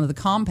researchers found that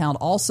the compound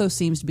also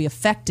seems to be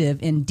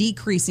effective in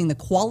decreasing the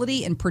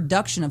quality and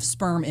production of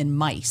sperm in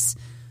mice.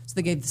 So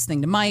they gave this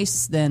thing to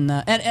mice, then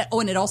and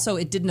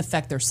it didn't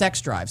affect their sex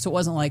drive. So it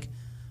wasn't like,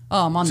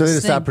 oh, I'm on So this they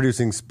just thing. stopped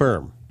producing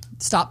sperm.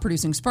 Stopped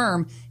producing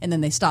sperm, and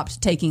then they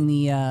stopped taking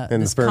the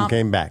And the sperm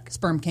came back.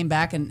 Sperm came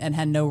back and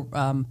had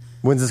no.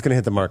 When's this going to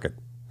hit the market?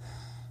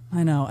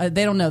 I know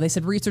they don't know. They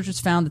said researchers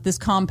found that this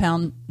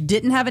compound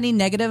didn't have any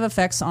negative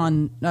effects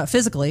on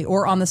physically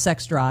or on the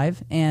sex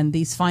drive, and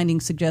these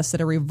findings suggest that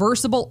a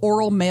reversible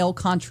oral male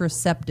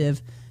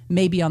contraceptive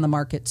may be on the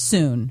market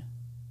soon,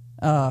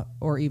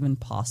 or even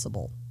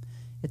possible.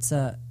 It's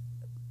a.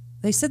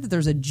 They said that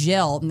there's a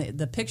gel. And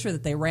the picture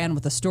that they ran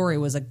with the story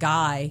was a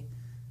guy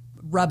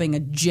rubbing a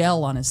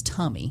gel on his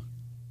tummy.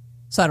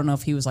 So I don't know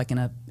if he was like in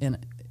a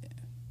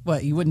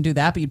what, you wouldn't do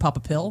that, but you'd pop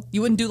a pill?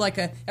 You wouldn't do like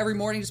every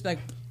morning just be like.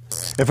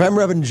 If I'm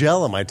rubbing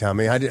gel on my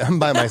tummy, I'm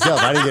by myself.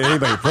 I didn't get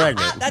anybody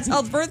pregnant. That's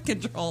health birth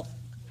control.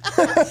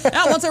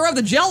 Now, once I rub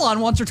the gel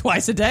on once or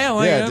twice a day, I'm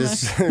like, Yeah,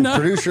 just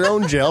produce your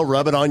own gel,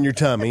 rub it on your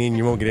tummy, and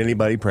you won't get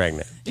anybody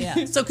pregnant.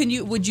 Yeah. So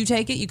would you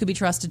take it? You could be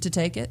trusted to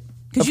take it?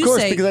 Of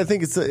course, because I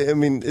think it's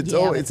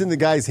in the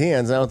guy's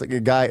hands. I don't think a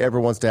guy ever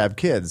wants to have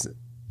kids.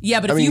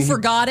 Yeah, but if you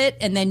forgot it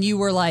and then you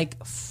were like,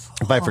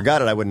 if I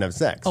forgot it, I wouldn't have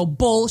sex. oh,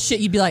 bullshit,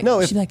 you'd be like,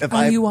 No, she'd be like,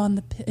 are you on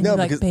the pill? No,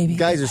 like, because baby,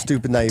 guys are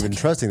stupid, not even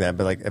trusting that.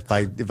 But like, if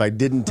I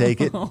didn't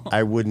take it,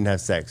 I wouldn't have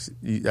sex.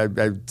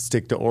 I'd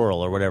stick to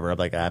oral or whatever. I'm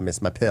like, I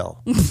missed my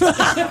pill.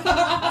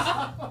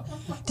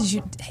 Did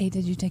you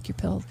take your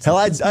pill? Hell,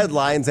 I'd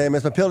lie and say I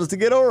missed my pill just to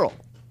get oral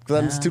because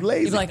I'm just too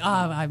lazy. You'd be like,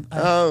 I'm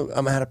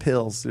out of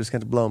pills. They're just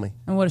going to blow me.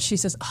 And what if she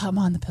says, I'm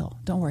on the pill.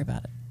 Don't worry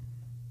about it.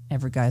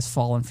 Every guy's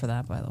fallen for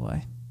that, by the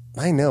way.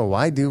 I know.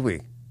 Why do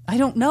we? I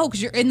don't know,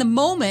 because you're in the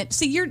moment.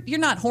 See, you're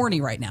not horny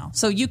right now,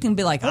 so you can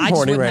be like, I'm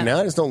horny right now.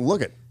 I just don't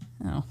look it.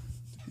 Oh,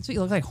 that's what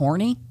you look like,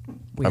 horny.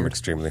 Weird. I'm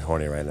extremely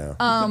horny right now.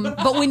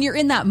 But when you're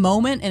in that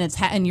moment and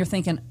and you're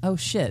thinking, oh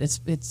shit,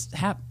 oh,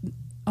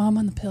 I'm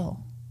on the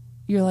pill.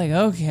 You're like,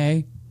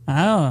 okay,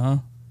 I don't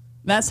know.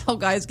 That's how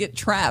guys get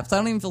trapped. I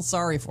don't even feel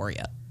sorry for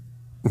you.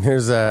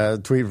 Here's a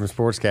tweet from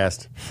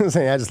Sportscast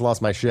saying, I just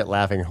lost my shit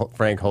laughing.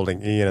 Frank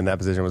holding Ian in that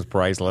position was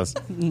priceless.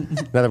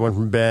 Another one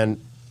from Ben.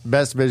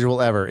 Best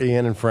visual ever.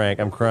 Ian and Frank.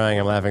 I'm crying.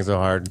 I'm laughing so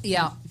hard.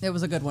 Yeah, it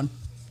was a good one.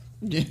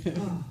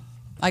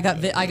 I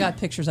got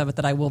pictures of it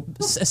that I will,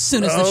 as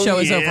soon as the show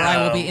is over,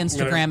 I will be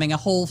Instagramming a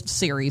whole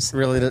series.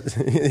 Really?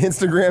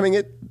 Instagramming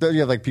it? Don't you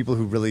have like people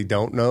who really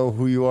don't know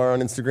who you are on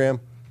Instagram?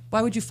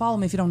 Why would you follow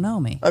me if you don't know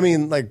me? I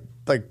mean, like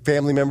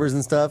family members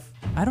and stuff?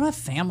 I don't have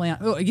family.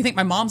 Oh, you think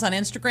my mom's on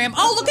Instagram?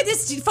 Oh, look at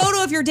this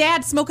photo of your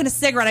dad smoking a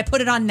cigarette. I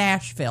put it on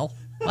Nashville.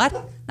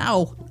 What?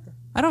 No.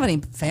 I don't have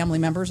any family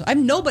members. I have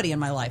nobody in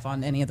my life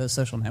on any of those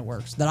social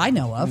networks that I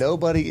know of.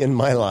 Nobody in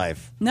my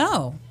life.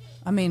 No.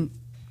 I mean,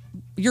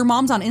 your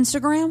mom's on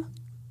Instagram?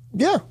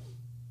 Yeah.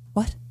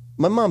 What?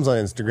 My mom's on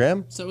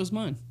Instagram. So is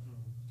mine.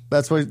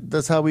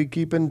 That's how we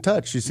keep in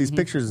touch. She sees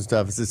pictures and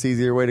stuff. It's this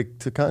easier way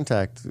to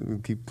contact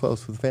and keep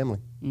close with family.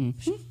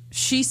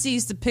 she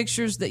sees the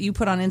pictures that you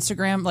put on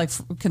Instagram, like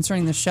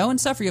concerning the show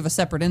and stuff, or you have a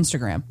separate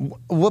Instagram?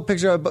 What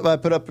picture I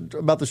put up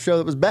about the show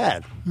that was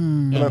bad?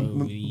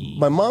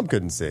 My mom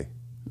couldn't see.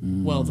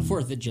 Well, the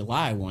 4th of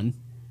July one.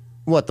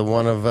 What, the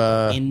one of...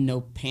 in no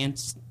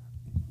pants...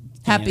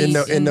 Happy...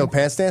 In no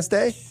pants dance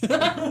day?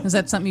 Is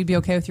that something you'd be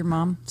okay with your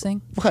mom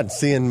seeing? What,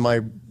 seeing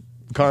my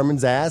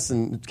Carmen's ass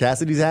and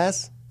Cassidy's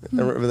ass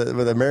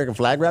with the American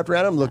flag wrapped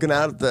around him, looking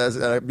out at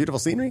the beautiful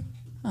scenery?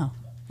 Oh.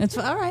 It's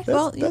all right.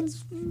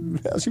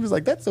 She was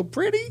like, "That's so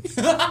pretty.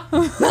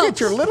 Look at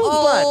your little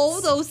butts."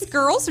 Oh, those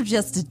girls are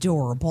just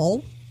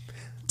adorable.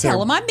 Tell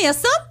them I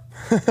miss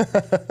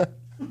them.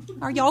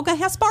 Are y'all gonna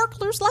have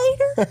sparklers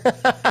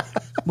later?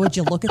 Would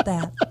you look at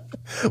that?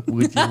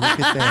 Would you look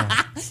at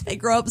that? They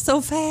grow up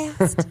so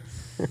fast.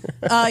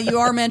 You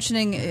are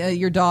mentioning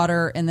your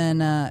daughter, and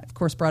then, of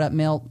course, brought up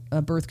male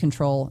birth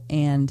control.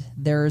 And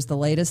there's the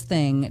latest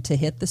thing to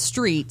hit the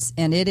streets,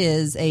 and it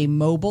is a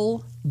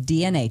mobile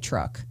DNA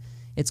truck.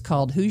 It's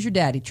called Who's Your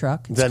Daddy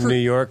Truck. Is that in New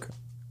York?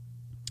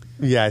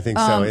 Yeah, I think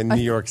so. In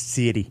New York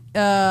City.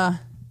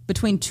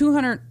 Between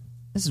 200...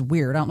 This is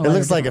weird. I don't know. It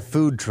looks like a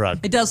food truck.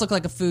 It does look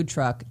like a food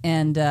truck.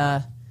 And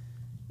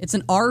it's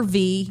an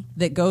RV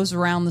that goes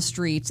around the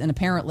streets. And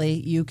apparently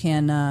you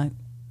can...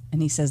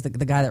 and he says, the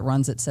guy that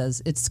runs it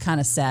says, it's kind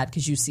of sad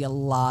because you see a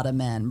lot of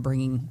men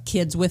bringing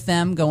kids with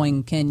them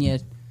going, can you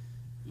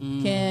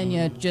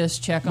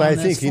just check on this for me? But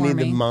I think you need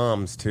the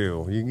moms,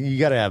 too. You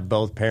got to have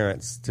both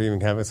parents to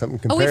even have something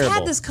comparable. Oh, we've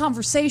had this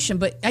conversation,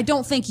 but I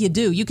don't think you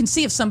do. You can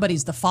see if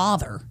somebody's the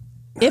father.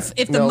 If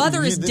the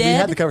mother is dead... You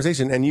had the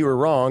conversation, and you were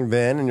wrong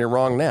then, and you're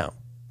wrong now.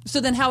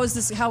 So then how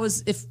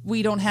is if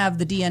we don't have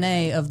the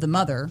DNA of the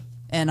mother,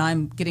 and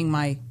I'm getting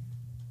my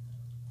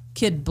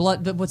kid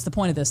blood... But what's the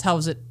point of this? How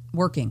is it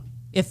working?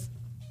 If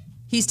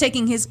he's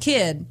taking his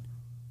kid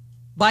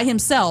by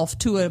himself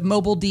to a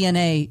mobile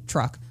DNA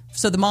truck...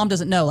 So the mom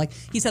doesn't know. Like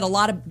he said, a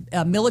lot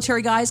of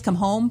military guys come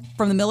home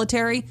from the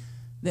military.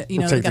 They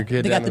got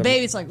the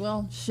baby. It's like,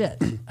 well, shit.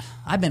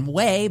 I've been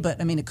away, but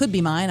I mean, it could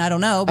be mine. I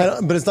don't know.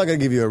 But it's not going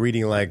to give you a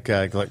reading like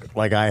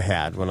I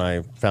had when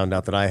I found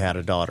out that I had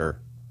a daughter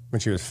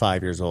when she was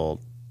 5 years old.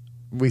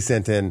 We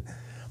sent in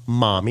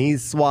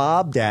mommy's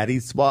swab,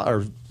 daddy's swab,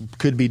 or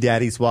could be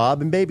daddy's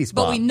swab and baby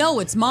swab. But we know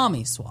it's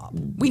mommy's swab.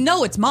 We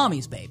know it's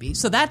mommy's baby,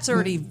 so that's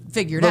already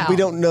figured out. But we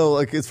don't know,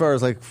 like as far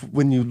as like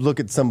when you look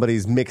at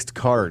somebody's mixed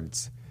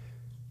cards,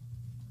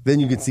 then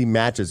you can see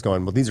matches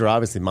going, well, these are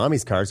obviously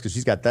mommy's cards because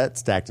she's got that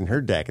stacked in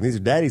her deck, and these are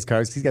daddy's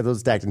cards, he's got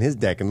those stacked in his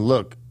deck. And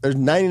look, there's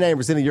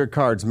 99% of your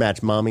cards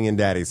match mommy and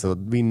daddy, so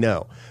we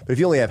know. But if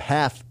you only have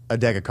half a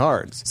deck of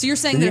cards, so you're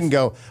saying then that you can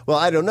go, well,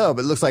 I don't know,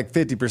 but it looks like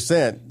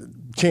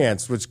 50%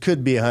 chance, which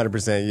could be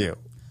 100% you.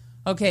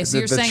 Okay, so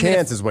you're the saying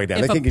chance that is way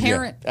down. If they a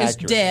parent is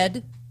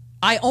dead,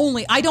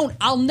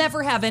 I'll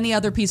never have any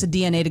other piece of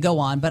DNA to go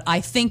on, but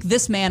I think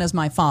this man is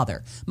my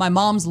father. My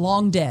mom's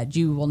long dead.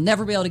 You will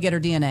never be able to get her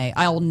DNA.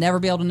 I will never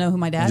be able to know who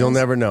my dad is. You'll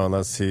never know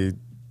unless it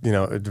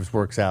just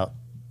works out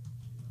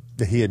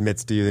that he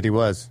admits to you that he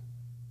was.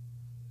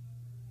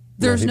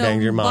 There's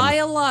no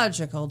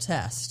biological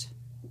test.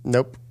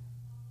 Nope.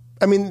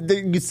 I mean,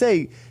 you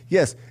say,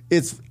 yes,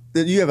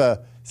 you have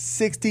a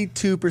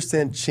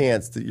 62%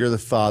 chance that you're the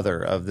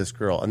father of this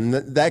girl. And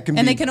that can be...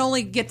 And they can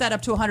only get that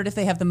up to 100 if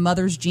they have the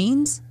mother's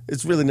genes?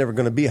 It's really never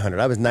going to be 100.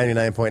 I was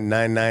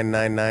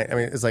 99.9999. I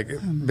mean, it's like,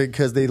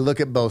 because they look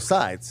at both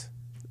sides.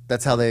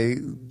 That's how they...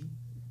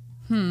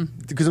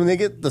 Because when they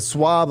get the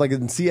swab, like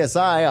in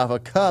CSI, off a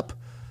cup...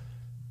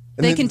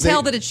 They can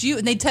tell that it's you,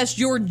 and they test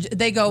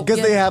they go...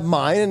 Because they have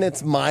mine, and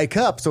it's my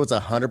cup, so it's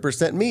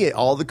 100% me.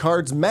 All the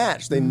cards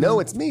match. They know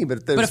it's me.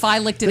 But if I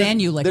licked it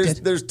and you licked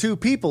it... There's two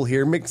people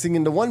here mixing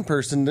into one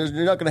person.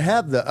 You're not going to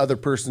have the other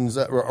person's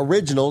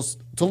originals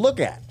to look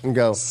at and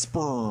go...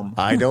 Sperm.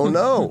 I don't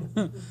know.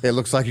 It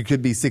looks like it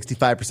could be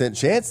 65%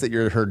 chance that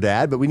you're her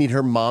dad, but we need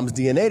her mom's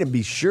DNA to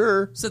be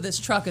sure. So this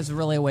truck is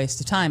really a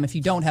waste of time if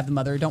you don't have the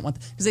mother or don't want...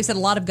 Because they said a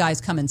lot of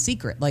guys come in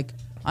secret, like...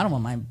 I don't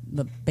want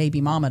the baby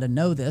mama to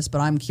know this,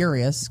 but I'm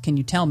curious. Can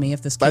you tell me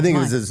if this kid's I think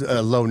mine? this is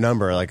a low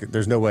number. Like,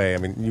 there's no way. I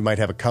mean, you might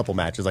have a couple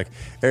matches. Like,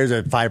 there's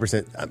a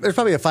 5%. There's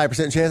probably a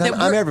 5% chance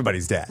I'm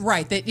everybody's dad.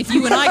 Right. That if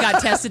you and I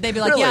got tested, they'd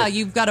be like, Really? yeah,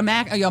 you've got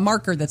a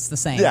marker that's the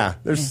same. Yeah.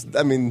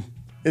 I mean,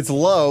 it's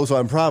low, so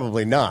I'm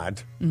probably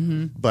not.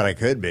 But I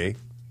could be.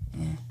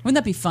 Wouldn't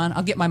that be fun?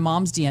 I'll get my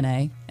mom's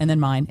DNA and then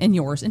mine and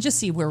yours and just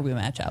see where we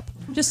match up.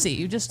 Just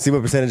see. See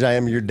what percentage I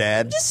am your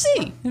dad? Just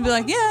see. And be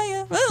like,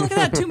 yeah. Well, look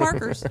at that, 2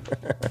 markers.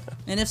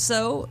 And if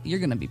so, you're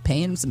going to be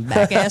paying some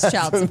back-ass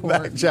child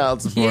support.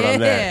 Child support on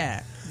that.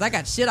 Yeah. I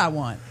got shit I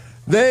want.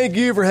 Thank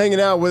you for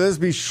hanging out with us.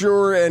 Be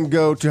sure and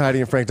go to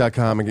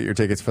HeidiandFrank.com and get your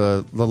tickets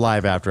for the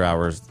live after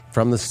hours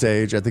from the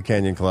stage at the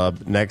Canyon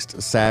Club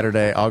next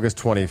Saturday, August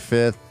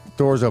 25th.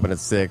 Doors open at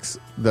 6.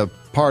 The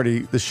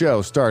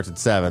show starts at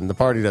 7. The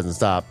party doesn't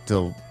stop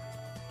till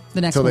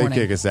the next morning. They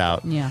kick us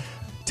out. Yeah.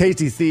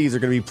 Tasty Thieves are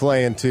going to be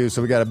playing too.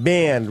 So we got a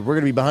band. We're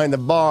going to be behind the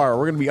bar.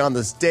 We're going to be on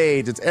the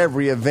stage. It's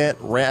every event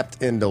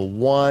wrapped into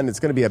one. It's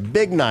going to be a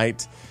big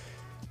night.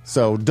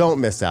 So don't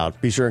miss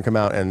out. Be sure and come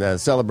out and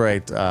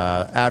celebrate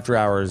After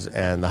Hours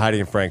and the Heidi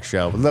and Frank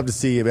show. We'd love to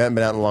see you. We haven't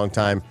been out in a long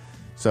time.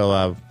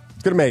 So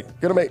it's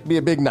gonna be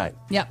a big night.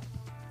 Yep.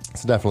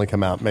 So definitely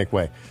come out, make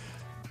way.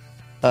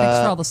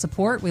 Thanks for all the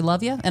support. We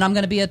love you. And I'm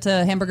going to be at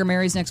Hamburger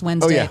Mary's next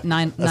Wednesday at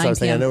 9 That's what I was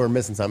thinking. I p.m. know we're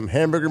missing something.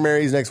 Hamburger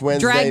Mary's next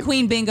Wednesday. Drag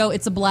Queen Bingo.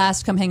 It's a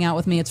blast. Come hang out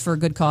with me. It's for a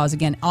good cause.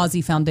 Again,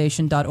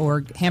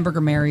 AussieFoundation.org. Hamburger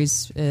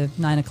Mary's,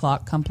 9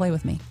 o'clock. Come play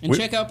with me. And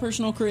check out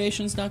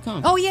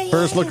personalcreations.com. Oh, yeah.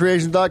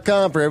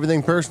 Personalcreations.com for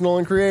everything personal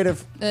and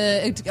creative.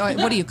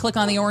 What do you click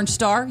on the orange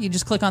star? You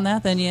just click on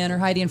that, then you enter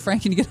Heidi and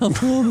Frank and you get all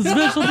the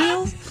special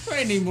deals.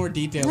 I need more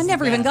details. I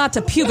never even got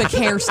to pubic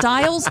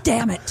hairstyles.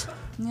 Damn it.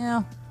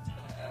 Yeah.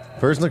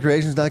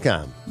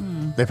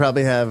 Personalcreations.com. They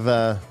probably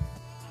have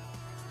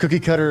cookie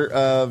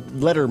cutter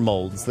letter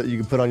molds that you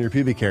can put on your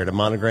pubic hair to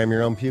monogram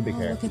your own pubic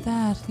hair. Look at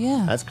that.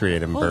 Yeah. That's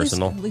creative and Well,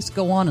 personal. At least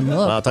go on and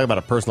look. I'll talk about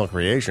a personal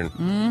creation.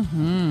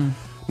 Mm-hmm.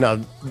 Now,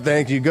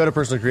 thank you. Go to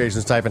Personal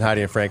Creations, type in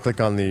Heidi and Frank, click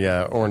on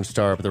the orange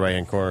star up at the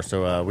right-hand corner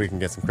so we can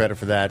get some credit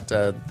for that.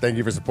 Thank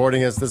you for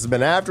supporting us. This has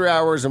been After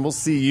Hours, and we'll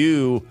see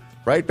you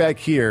right back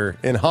here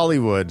in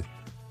Hollywood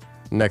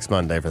next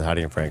Monday for the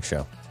Heidi and Frank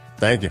show.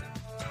 Thank you.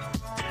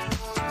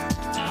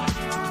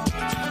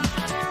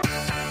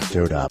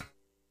 Dude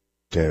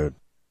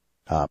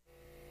up.